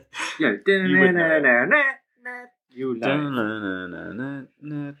is it? Yeah, You would know.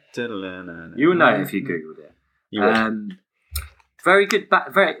 you would know if you googled it. You would. Very good,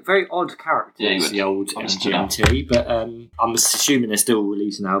 very very odd characters. Yeah, you would. The old Honest MGMT, but I'm assuming they're still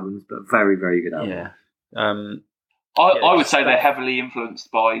releasing albums, but very very good album. Yeah. I would say they're heavily influenced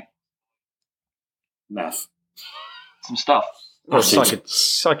by Meth. some stuff. Well,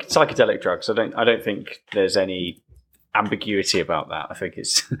 psychedelic drugs. I don't think there's any ambiguity about that. I think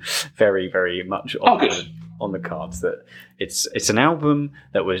it's very, very much on the cards that it's an album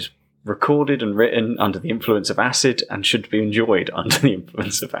that was recorded and written under the influence of acid and should be enjoyed under the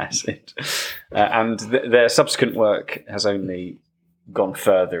influence of acid. And their subsequent work has only gone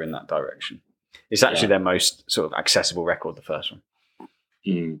further in that direction. It's actually their most sort of accessible record, the first one.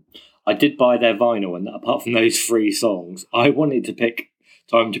 Mm. I did buy their vinyl, and apart from those 3 songs, I wanted to pick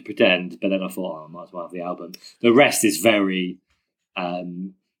Time to Pretend, but then I thought, I might as well have the album. The rest is very...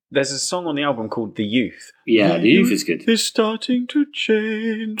 There's a song on the album called The Youth. Yeah, The Youth is good. Is starting to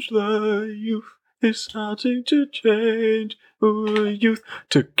change, the youth is starting to change, the youth,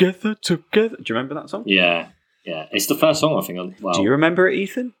 together. Do you remember that song? Yeah. It's the first song, I think. Well, Do you remember it,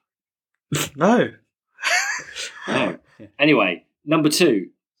 Ethan? No. No. Anyway, number 2,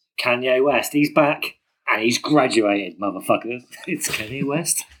 Kanye West. He's back and he's graduated, motherfuckers. It's Kanye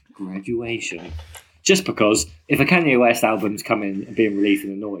West Graduation. Just because if a Kanye West album's coming and being released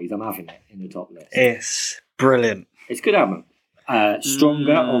in the noughties, I'm having it in the top list. It's brilliant. It's a good album.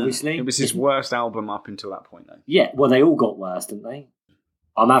 Stronger, obviously. It was his worst album up until that point, though. Yeah, well, they all got worse, didn't they?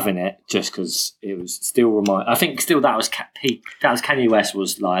 I'm having it just because it was still I think still that was Kanye West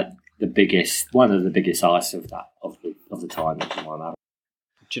was like one of the biggest artists of the time. That's why I'm having.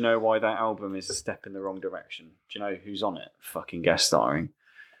 Do you know why that album is a step in the wrong direction? Do you know who's on it? Fucking guest starring.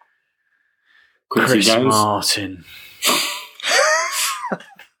 Quincy Chris Jones. Martin.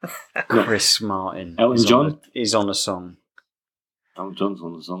 Chris Martin. Elton John is on a song. Elton John's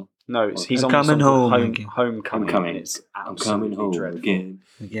on the song. No, he's on Coming the song home. Homecoming. Homecoming. It's I'm coming home dreadful. again.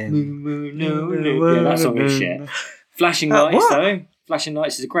 Again. Yeah, that song is shit. Flashing Lights, though. Flashing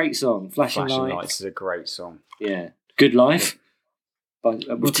Lights is a great song. Flashing Lights is a great song. Yeah. Good Life.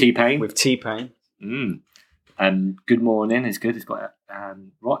 With T-Pain. With T-Pain. Good Morning is good. It's got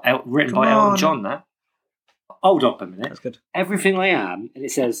written by Elton John. That. Hold up a minute. That's good. Everything I Am, and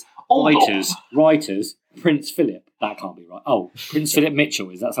it says Hold writers, Prince Philip. That can't be right. Oh, Prince Philip Mitchell.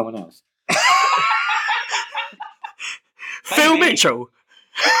 Is that someone else? Phil Mitchell.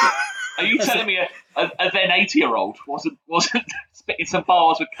 Are you telling me a then 80-year-old wasn't spitting some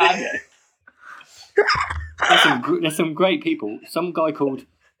bars with Kanye? There's some great people. Some guy called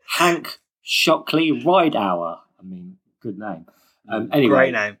Hank Shockley Ridehour. I mean, good name. Anyway,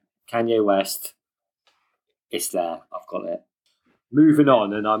 Great name. Kanye West. It's there. I've got it. Moving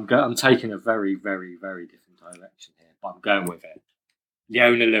on, and I'm taking a very, very, very different direction here, but I'm going with it.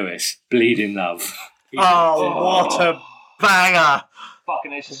 Leona Lewis, Bleeding Love. Oh, what a banger!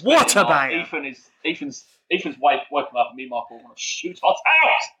 Fucking it's just What spinning a hard. banger. Ethan's woken up and me and Michael want to shoot our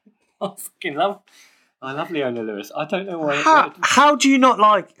tails. I love Leona Lewis. I don't know why. How do you not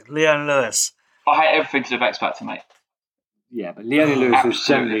like Leona Lewis? I hate everything to do with X Factor, mate. Yeah, but Leona Lewis was absolutely.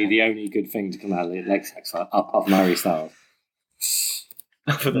 generally the only good thing to come out of the Lex X up of Harry Styles.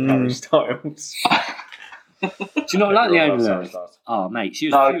 For the Harry Styles. Do you not like Leona Everyone loves Harry Lewis? Styles. Oh, mate, she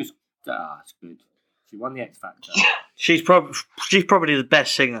No. was it's good. She won the X Factor. She's probably the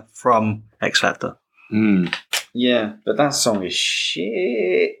best singer from X Factor. Yeah, but that song is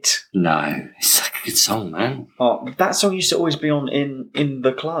shit. No, it's like a good song, man. Oh, that song used to always be on in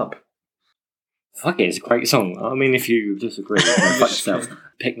the club. Fuck it, it's a great song. I mean, if you disagree, then fuck yourself.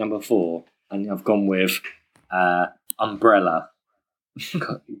 Pick number 4, and I've gone with Umbrella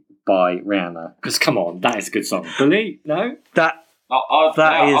by Rihanna. Because come on, that is a good song. Billy, no? That I'll take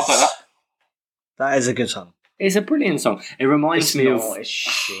that. that is a good song. It's a brilliant song. It reminds me of... It's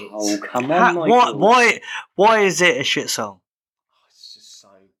shit. Oh, come on, Michael. Why is it a shit song? It's just so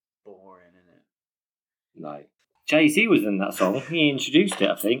boring, isn't it? No. Jay-Z was in that song. He introduced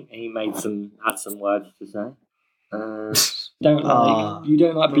it, I think. He had some words to say. You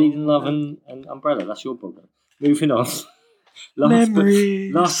don't like Bleeding Love and Umbrella. That's your problem. Moving on.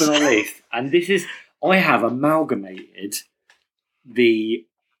 Memories. Last but not least, and this is, I have amalgamated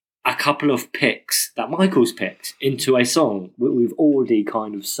a couple of picks that Michael's picked into a song that we've already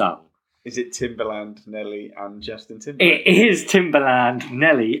kind of sung. Is it Timbaland, Nelly, and Justin Timberlake? It is Timbaland,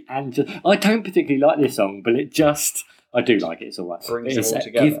 Nelly, and I don't particularly like this song, but I do like it. It's all right. Brings them all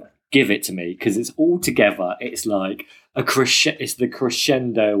together. Give it to me, because it's all together. It's like it's the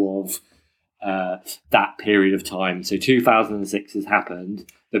crescendo of that period of time. So 2006 has happened.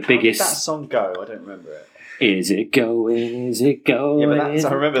 The biggest. How did that song go? I don't remember it. Is it going? Is it going? Yeah, but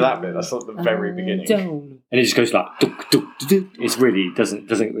I remember that bit. That's like the very beginning. And it just goes like. Duk, duk, duk, duk. It's really doesn't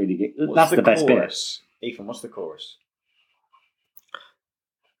really get. That's the best chorus? Ethan, what's the chorus?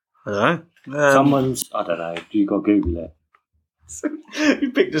 I don't know. Someone's. I don't know. You got to Google it.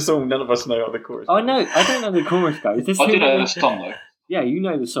 You picked a song. None of us know how the chorus. I know. I don't know the chorus goes. I do know the song though. Yeah, you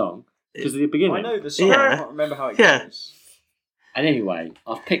know the song because of the beginning. I know the song. Yeah. I can't remember how it Yeah. goes. And anyway,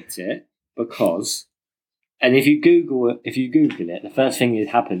 I've picked it because, and if you Google it, the first thing that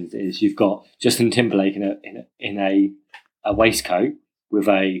happens is you've got Justin Timberlake in a waistcoat with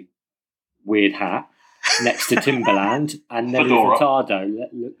a weird hat next to Timbaland, and Nelly Fedora.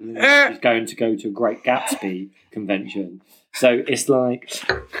 Furtado is going to go to a Great Gatsby convention. So it's like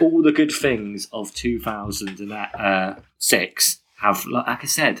all the good things of 2006 have, like I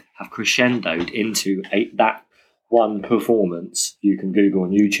said, have crescendoed into that one performance. You can Google on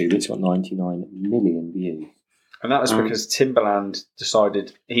YouTube. It's got 99 million views. And that was because Timbaland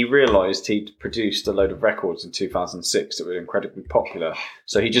he realised he'd produced a load of records in 2006 that were incredibly popular.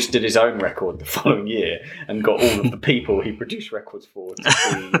 So he just did his own record the following year and got all of the people he produced records for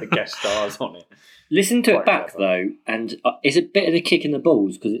to be the guest stars on it. Listen to Quite it back, clever. though, and it's a bit of a kick in the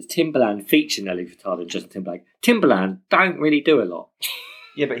balls because it's Timbaland featuring Nelly Furtado and Justin Timberlake. Timbaland don't really do a lot.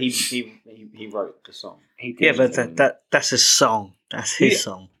 Yeah, but he wrote the song. He did. Yeah, but that's his song. That's his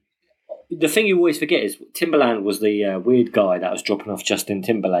song. The thing you always forget is Timbaland was the weird guy that was dropping off Justin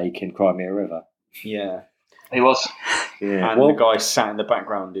Timberlake in Cry Me a River. Yeah. He was. Yeah, And the guy sat in the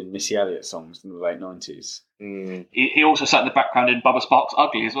background in Missy Elliott songs in the late 90s. He also sat in the background in Bubba Sparks'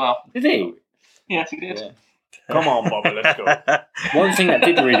 Ugly as well. Did he? Yes, he did. Yeah. Come on, Bobby, let's go. One thing that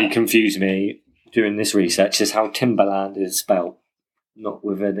did really confuse me doing this research is how Timbaland is spelled, not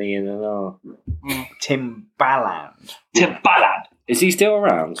with an E and an R. Timbaland. Timbaland. Is he still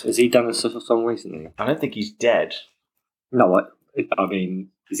around? Has he done a song recently? I don't think he's dead. No, I mean,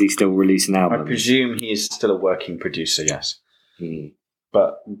 is he still releasing I albums? presume he is still a working producer, yes.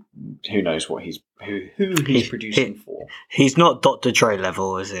 But who knows what who he's producing for. He's not Dr. Dre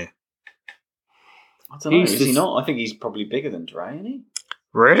level, is he? I don't know, He's is he just- not? I think he's probably bigger than Dre, isn't he?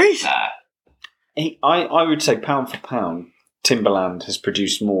 Really? Nah. I would say pound for pound, Timbaland has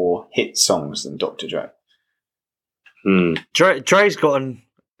produced more hit songs than Dr. Dre. Dre's got a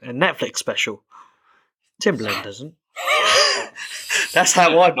Netflix special. Timberland doesn't. That's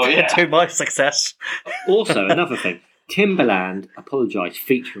how I Not yet. do my success. Also, another thing, Timbaland apologised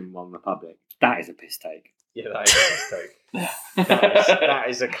featuring One Republic. That is a piss take. Yeah, that is a mistake. that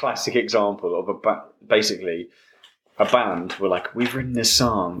is a classic example of basically a band were like, we've written this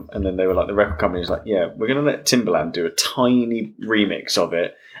song, and then they were like, the record company was like, yeah, we're going to let Timbaland do a tiny remix of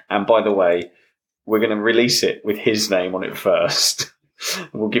it, and by the way, we're going to release it with his name on it first.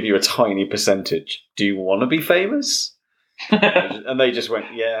 We'll give you a tiny percentage. Do you want to be famous? And they just went,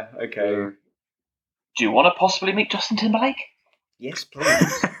 yeah, okay. Do you want to possibly meet Justin Timberlake? Yes,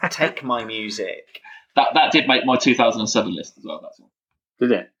 please. Take my music. That did make my 2007 list as well. That's all.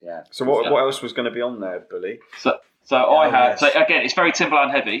 Did it? Yeah. So what else was going to be on there, Bully? So I had. So again, it's very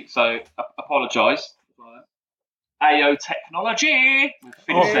Timberland heavy. So apologise. AO Technology.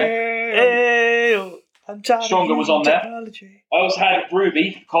 Stronger was on there. I also had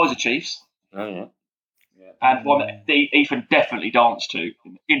Ruby, Kaiser Chiefs. Oh yeah. And one that Ethan definitely danced to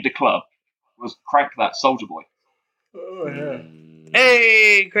in the club was Crank That Soldier Boy. Oh yeah.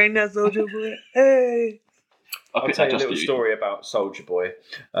 Hey, Crank That Soldier Boy. Hey. I'll tell you a little story about Soldier Boy.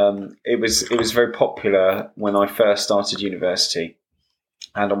 It was very popular when I first started university,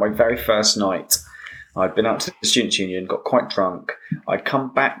 and on my very first night, I'd been out to the Students' Union, got quite drunk. I'd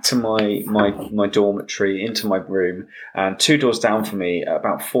come back to my dormitory, into my room, and 2 doors down from me, at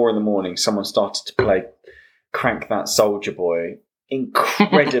about 4 a.m, someone started to play Crank That Soldier Boy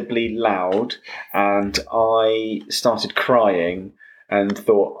incredibly loud, and I started crying and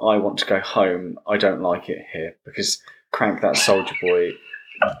thought, I want to go home. I don't like it here, because Crank That Soldier Boy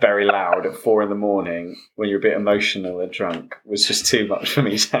very loud at 4 a.m. when you're a bit emotional and drunk was just too much for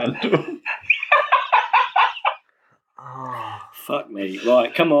me to handle. Oh, fuck me.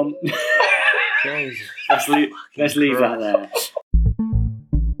 Right, come on. let's leave that there.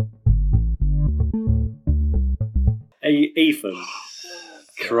 Hey, Ethan.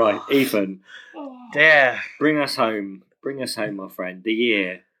 Right, Ethan. Yeah. Bring us home, my friend. The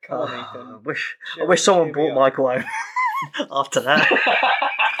year. Come on, Ethan. I wish someone brought Michael home after that.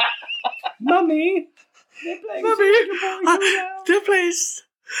 Mummy, please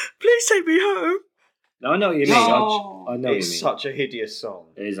take me home. No, I know what you mean. I know it's such a hideous song.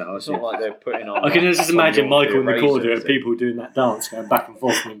 It is a hard It's not like they're putting on. I can just imagine Michael in the corner and and people doing that dance, going back and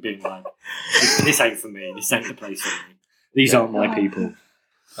forth, and being like, "This ain't for me. This ain't the place for me. These aren't my people.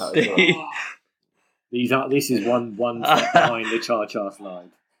 This is one step behind the cha-cha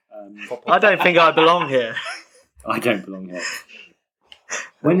slide." I don't think I belong here. I don't belong here.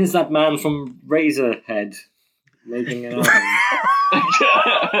 When is that man from Razorhead making an album?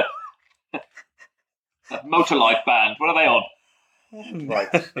 Motorlife Band. What are they on? Right,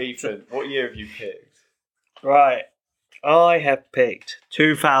 Ethan, what year have you picked? Right. I have picked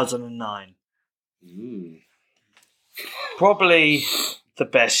 2009. Probably the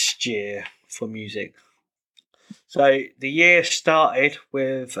best year for music. So the year started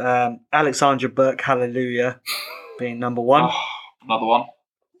with Alexandra Burke Hallelujah being number one. Oh, another one.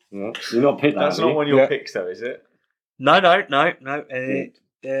 Yeah. You're not picked that. That's not one of your picks, though, is it? No.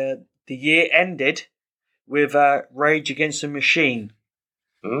 The year ended with Rage Against the Machine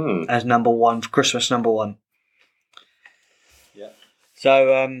as number one, Christmas number one. Yeah.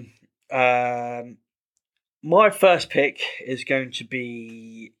 So my first pick is going to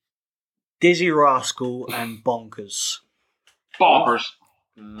be Dizzy Rascal and Bonkers. Bonkers.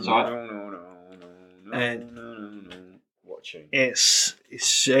 No. Watching. It's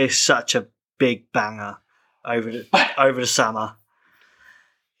such a big banger over the summer.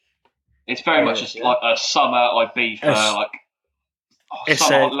 It's very much like a summer Ibiza,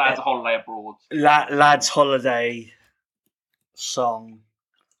 summer lads holiday abroad. Lads holiday song.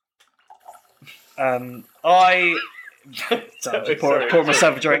 I pour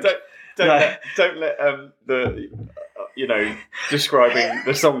myself a drink. Don't let describing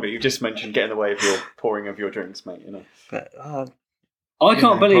the song that you just mentioned get in the way of your pouring of your drinks, mate. You know. But, I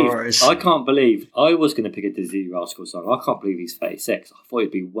can't believe I was going to pick a Dizzy Rascal song. I can't believe he's 36. I thought he'd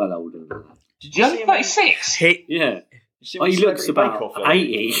be well older than that. Did you only 36? Yeah. He looks about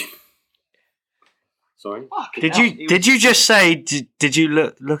 80. Sorry. Did you just say? Did you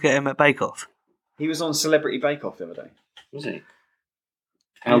look at him at Bake Off? He was on Celebrity Bake Off the other day. Was he?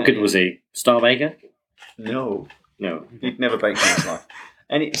 How good was he? Star Baker? No. He'd never baked in his life.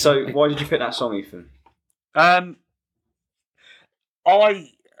 So why did you pick that song, Ethan?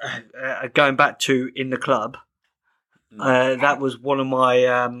 I going back to In the Club. That was one of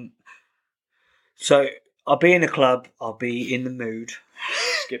my. So I'll be in the club. I'll be in the mood.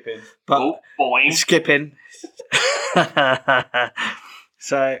 Skipping. Skipping.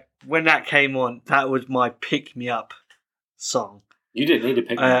 So when that came on, that was my pick me up song. You didn't need to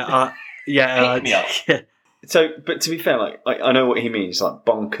pick me up. Pick me up. Yeah. So, but to be fair, I know what he means. Like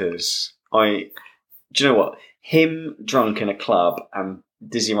bonkers. Do you know what? Him drunk in a club and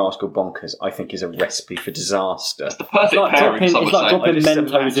Dizzy Rascal bonkers, I think, is a recipe for disaster. It's the perfect pairing. It's like dropping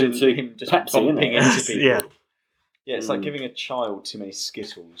Mentos into him just Pepsi, bumping into people. Yeah. Yeah, it's like giving a child too many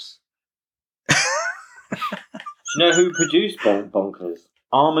Skittles. Do you know who produced Bonkers?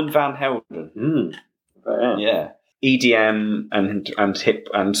 Armand Van Helden. Yeah. Yeah. EDM and hip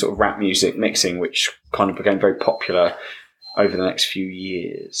and sort of rap music mixing, which kind of became very popular over the next few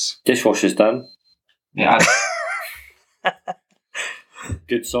years. Dishwasher's done. Yeah.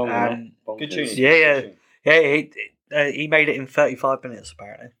 Good song, right? Good tuning. Yeah. Good tune. He made it in 35 minutes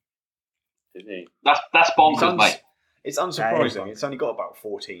apparently. Did he? That's bonkers, mate. It's unsurprising. It's only got about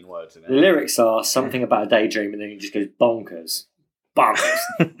 14 words in it. The lyrics are something about a daydream, and then he just goes bonkers. Bonkers.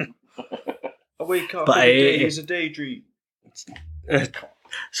 I wake up But every day is a daydream.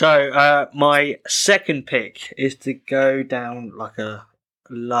 So my second pick is to go down like a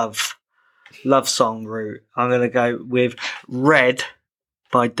love song route. I'm going to go with Red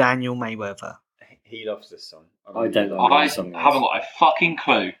by Daniel Mayweather. He loves this song. I don't know. I what song haven't is. got a fucking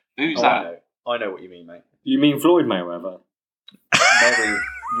clue. Who's Oh, that? I know what you mean, mate. You mean Floyd Mayweather?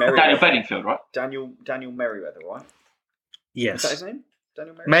 Merriweather. Daniel Bedingfield, right? Daniel Merriweather, right? Yes. Is that his name?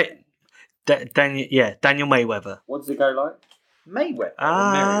 Daniel Merriweather? Daniel Mayweather. What does it go like? Mayweather.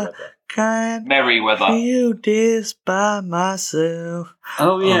 Ah. Merriweather. Can't Merriweather. feel this by myself.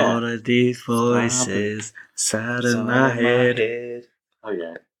 Oh yeah. All of these voices inside of my head. Oh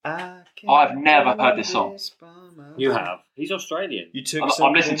yeah. I've never heard this song. You have. He's Australian. You took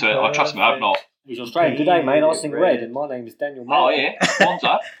I'm listening to it. I trust me, I've not. He's Australian. Good day, mate. I sing Red, and my name's Daniel Oh, Mayweather. yeah.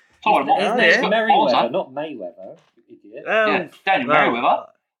 Bonza. Sorry, Oh, yeah. Merriweather, not Mayweather. You idiot. Yeah, Daniel Merriweather.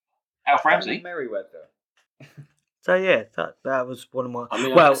 Alf Ramsey. Merriweather. So yeah, that was one of my. I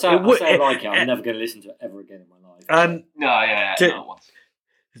mean, well, I say I like it. I'm never going to listen to it ever again in my life. No, yeah, Did- no once.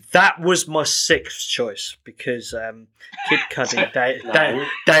 That was my sixth choice because Kid Cudi No.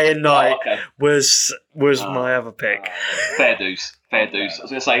 Day and Night Oh, okay. was my other pick. Fair dues. Fair dues. I was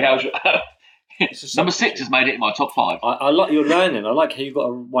going to say, how's your... Number 6 has made it in my top 5. I like your learning. I like how you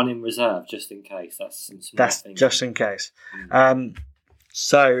got one in reserve just in case. That's some smart That's thinking. just in case.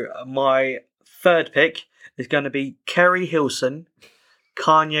 So my third pick is going to be Kerry Hilson,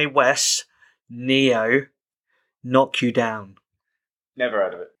 Kanye West, Neo, Knock You Down. Never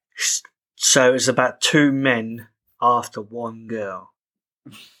heard of it. So it's about two men after one girl.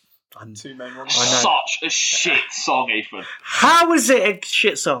 Two men, one I know. Such a shit song, Ethan. How is it a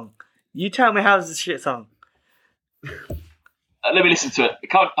shit song? You tell me how is it a shit song? Let me listen to it.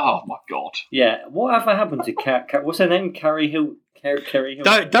 Oh, my God. Yeah. Whatever happened to what's her name? Carrie Hill. Carrie Hill.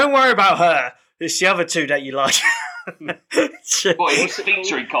 Don't worry about her. It's the other two that you like. Well, he's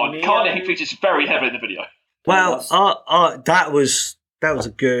featuring Kanye. Kanye features very heavily in the video. Well, that was a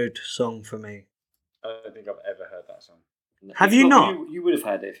good song for me. I don't think I've ever heard that song. Have you not? You would have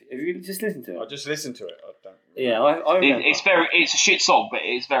heard it if you just listened to I it. just listened to it. I don't. Yeah, I remember. It's a shit song, but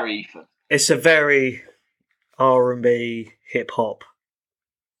it's very Ethan. It's a very R&B hip hop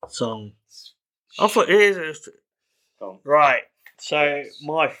song. I thought it is. Go on. Right. So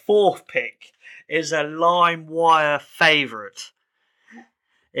my fourth pick is a LimeWire favourite.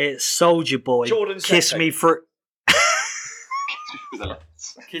 It's Soldier Boy. Jordan Kiss Seppi. Me Through.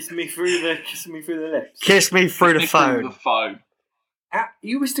 Kiss me through the lips. Kiss Me Through the Through Phone. the phone.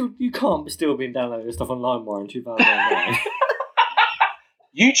 You can't still been downloading stuff on LimeWire in 2009.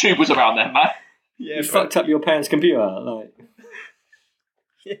 YouTube was around then, man. Yeah, You fucked up your parents' computer, like.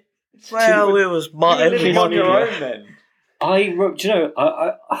 Well, it was my. You're It was living my on your computer. own then. I wrote. Do you know?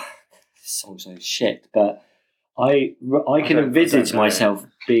 This song's so shit, but I can envisage know. myself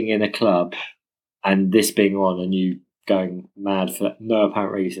being in a club and this being on and you going mad for no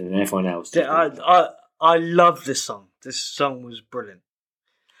apparent reason and everyone else. I love this song. This song was brilliant.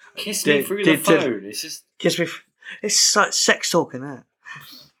 Kiss me through the phone. It's just. Kiss me. It's like sex talking, isn't it?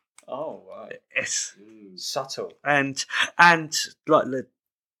 Oh, right. It's Subtle. and like the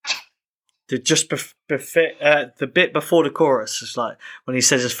just the bit before the chorus is like when he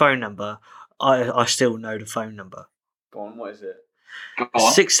says his phone number. I still know the phone number. Go on, what is it? Go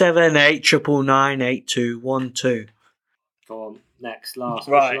on. 678-999-8212. Go on. Next, last.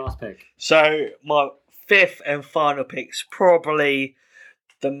 Right. What's your last pick? So my fifth and final pick's probably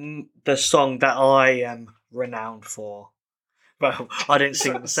the song that I am renowned for. Well, I didn't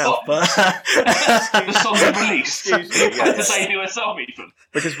sing it myself, but The song you released. Excuse me, The yes. debut of song, Ethan.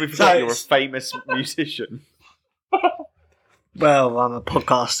 Because we forgot you're a famous musician. well, I'm a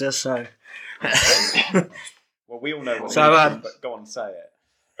podcaster, so. Well, we all know what So, it is, but go on, say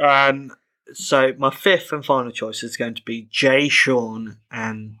it. So my fifth and final choice is going to be Jay Sean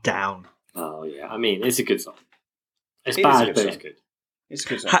and Down. Oh, yeah. I mean, it's a good song. It's It is a bad, good but song. it's good. It's a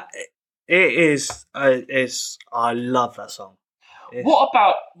good song. It is. I love that song.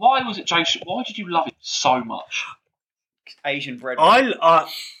 Why was it Jay Sean? Why did you love it so much? Asian bread. Brother.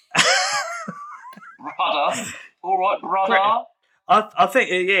 All right, brother. I think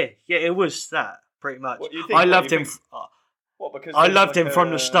it was that. pretty much. What, you think- I what, loved you him. think- What, because I there's loved like him from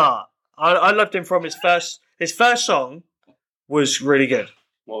the start. I loved him from his first song was really good.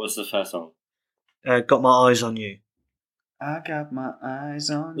 What was the first song? Got My Eyes on You. I got my eyes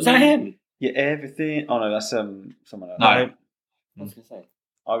on Was you. that him? Yeah, everything. Oh no, that's someone else. No. I was going to say.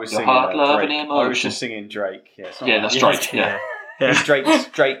 I was Your singing heart, love, Drake. and I was emotion. just singing Drake. Yeah, it's not Yeah, that. that's Yes,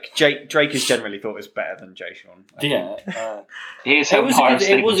 Drake. Yeah. Drake is generally thought is better than Jay Sean. Yeah. He is It held was, higher a good,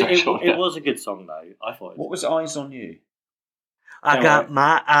 esteem than Jay Sean. it was a good song, though. I thought it What was. was Eyes on You? I Don't got worry.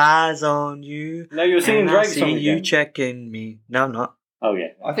 my eyes on you. No, you were singing and I Drake's see song you again. checking me. No, I'm not. Oh, yeah.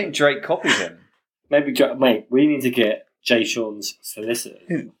 I think Drake copied him. Maybe, mate, we need to get Jay Sean's solicitors.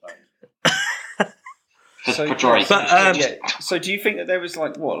 For Drake. But, yeah. So do you think that there was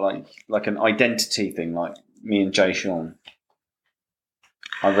like an identity thing, like me and Jay Sean?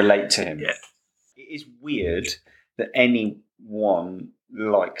 I relate to him. Yeah. It is weird that anyone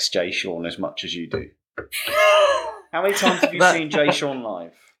likes Jay Sean as much as you do. How many times have you But- seen Jay Sean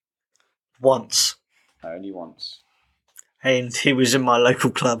live? Once. Only once. And he was in my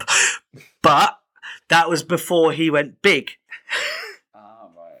local club. But that was before he went big. Ah,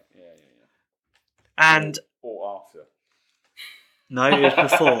 right. Yeah. And Or after. no, it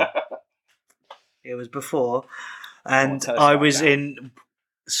was before. It was before. And tell us I about was that. in.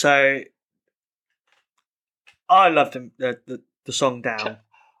 So I loved him, the song Down.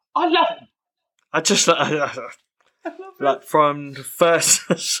 I love him. I just like from the first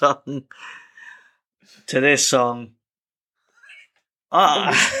song to this song.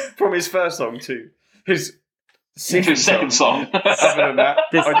 From his first song to his To his second song. Other than that,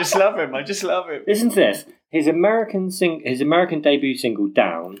 This- I just love him. I just love him. Listen to this. His American debut single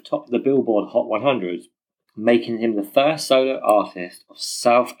 "Down" topped the Billboard Hot 100, making him the first solo artist of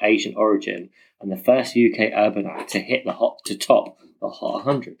South Asian origin and the first UK urban act to hit to top the Hot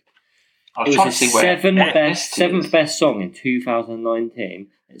 100. I It was trying to was see his where seventh best song in 2019.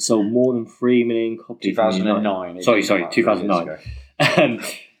 It sold more than 3 million copies. in the 2009. Sorry, 2009.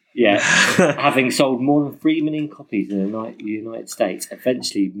 Yeah, having sold more than 3 million copies in the United States,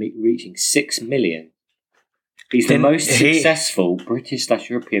 eventually reaching 6 million. He's the most successful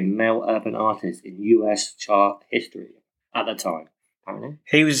British/European male urban artist in US chart history at the time. Apparently,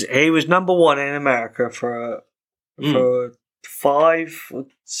 He was number one in America for 5 or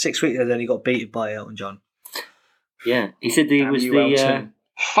 6 weeks, and then he got beaten by Elton John. yeah, he said he was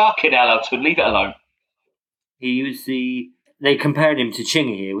Fucking hell, Elton, leave it alone. he was the. They compared him to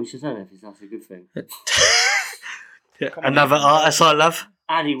Chingy here, which I don't know if that's a good thing. Another artist I love.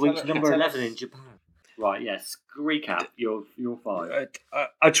 And he reached us- number tell 11 us- in Japan. Right, yes. Recap. You're 5.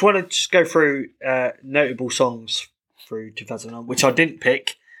 I just want to just go through notable songs through 2009, which I didn't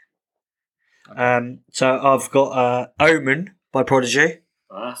pick. So I've got Omen by Prodigy.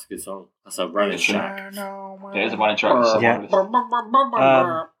 Oh, that's a good song. That's a running track. Yeah, it's a running track.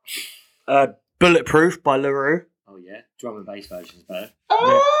 Yeah. Bulletproof by LaRue. Oh yeah, drum and bass version's better.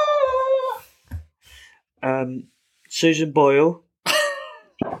 Susan Boyle.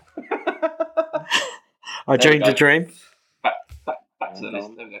 I Dreamed a Dream. Back to the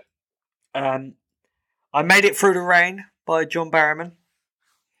list. There we go. I Made It Through the Rain by John Barrowman.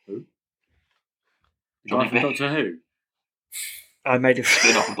 The Johnny guy from Vick. Doctor Who. I Made It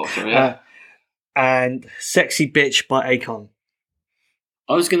Spin off of Doctor, yeah. and Sexy Bitch by Akon.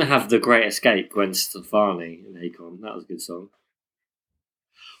 I was going to have The Great Escape, Gwen Stefani and Akon. That was a good song.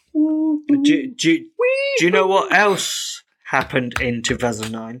 Do you know what else happened in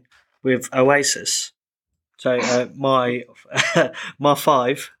 2009 with Oasis? So my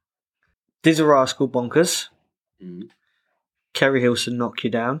 5: Dizzle Rascal, Bonkers. Mm. Kerry Hilson, Knock You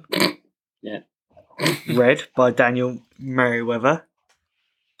Down. Yeah. Red by Daniel Merriweather.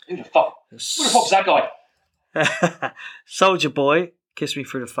 Who the fuck's that guy? Soldier Boy, Kiss Me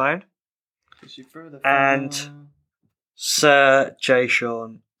Through the Phone. And Sir Jay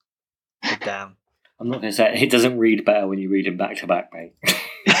Sean, Down. I'm not going to say it. It doesn't read better when you read him back to back, mate.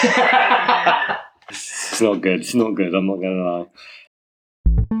 It's not good. It's not good. I'm not going to lie.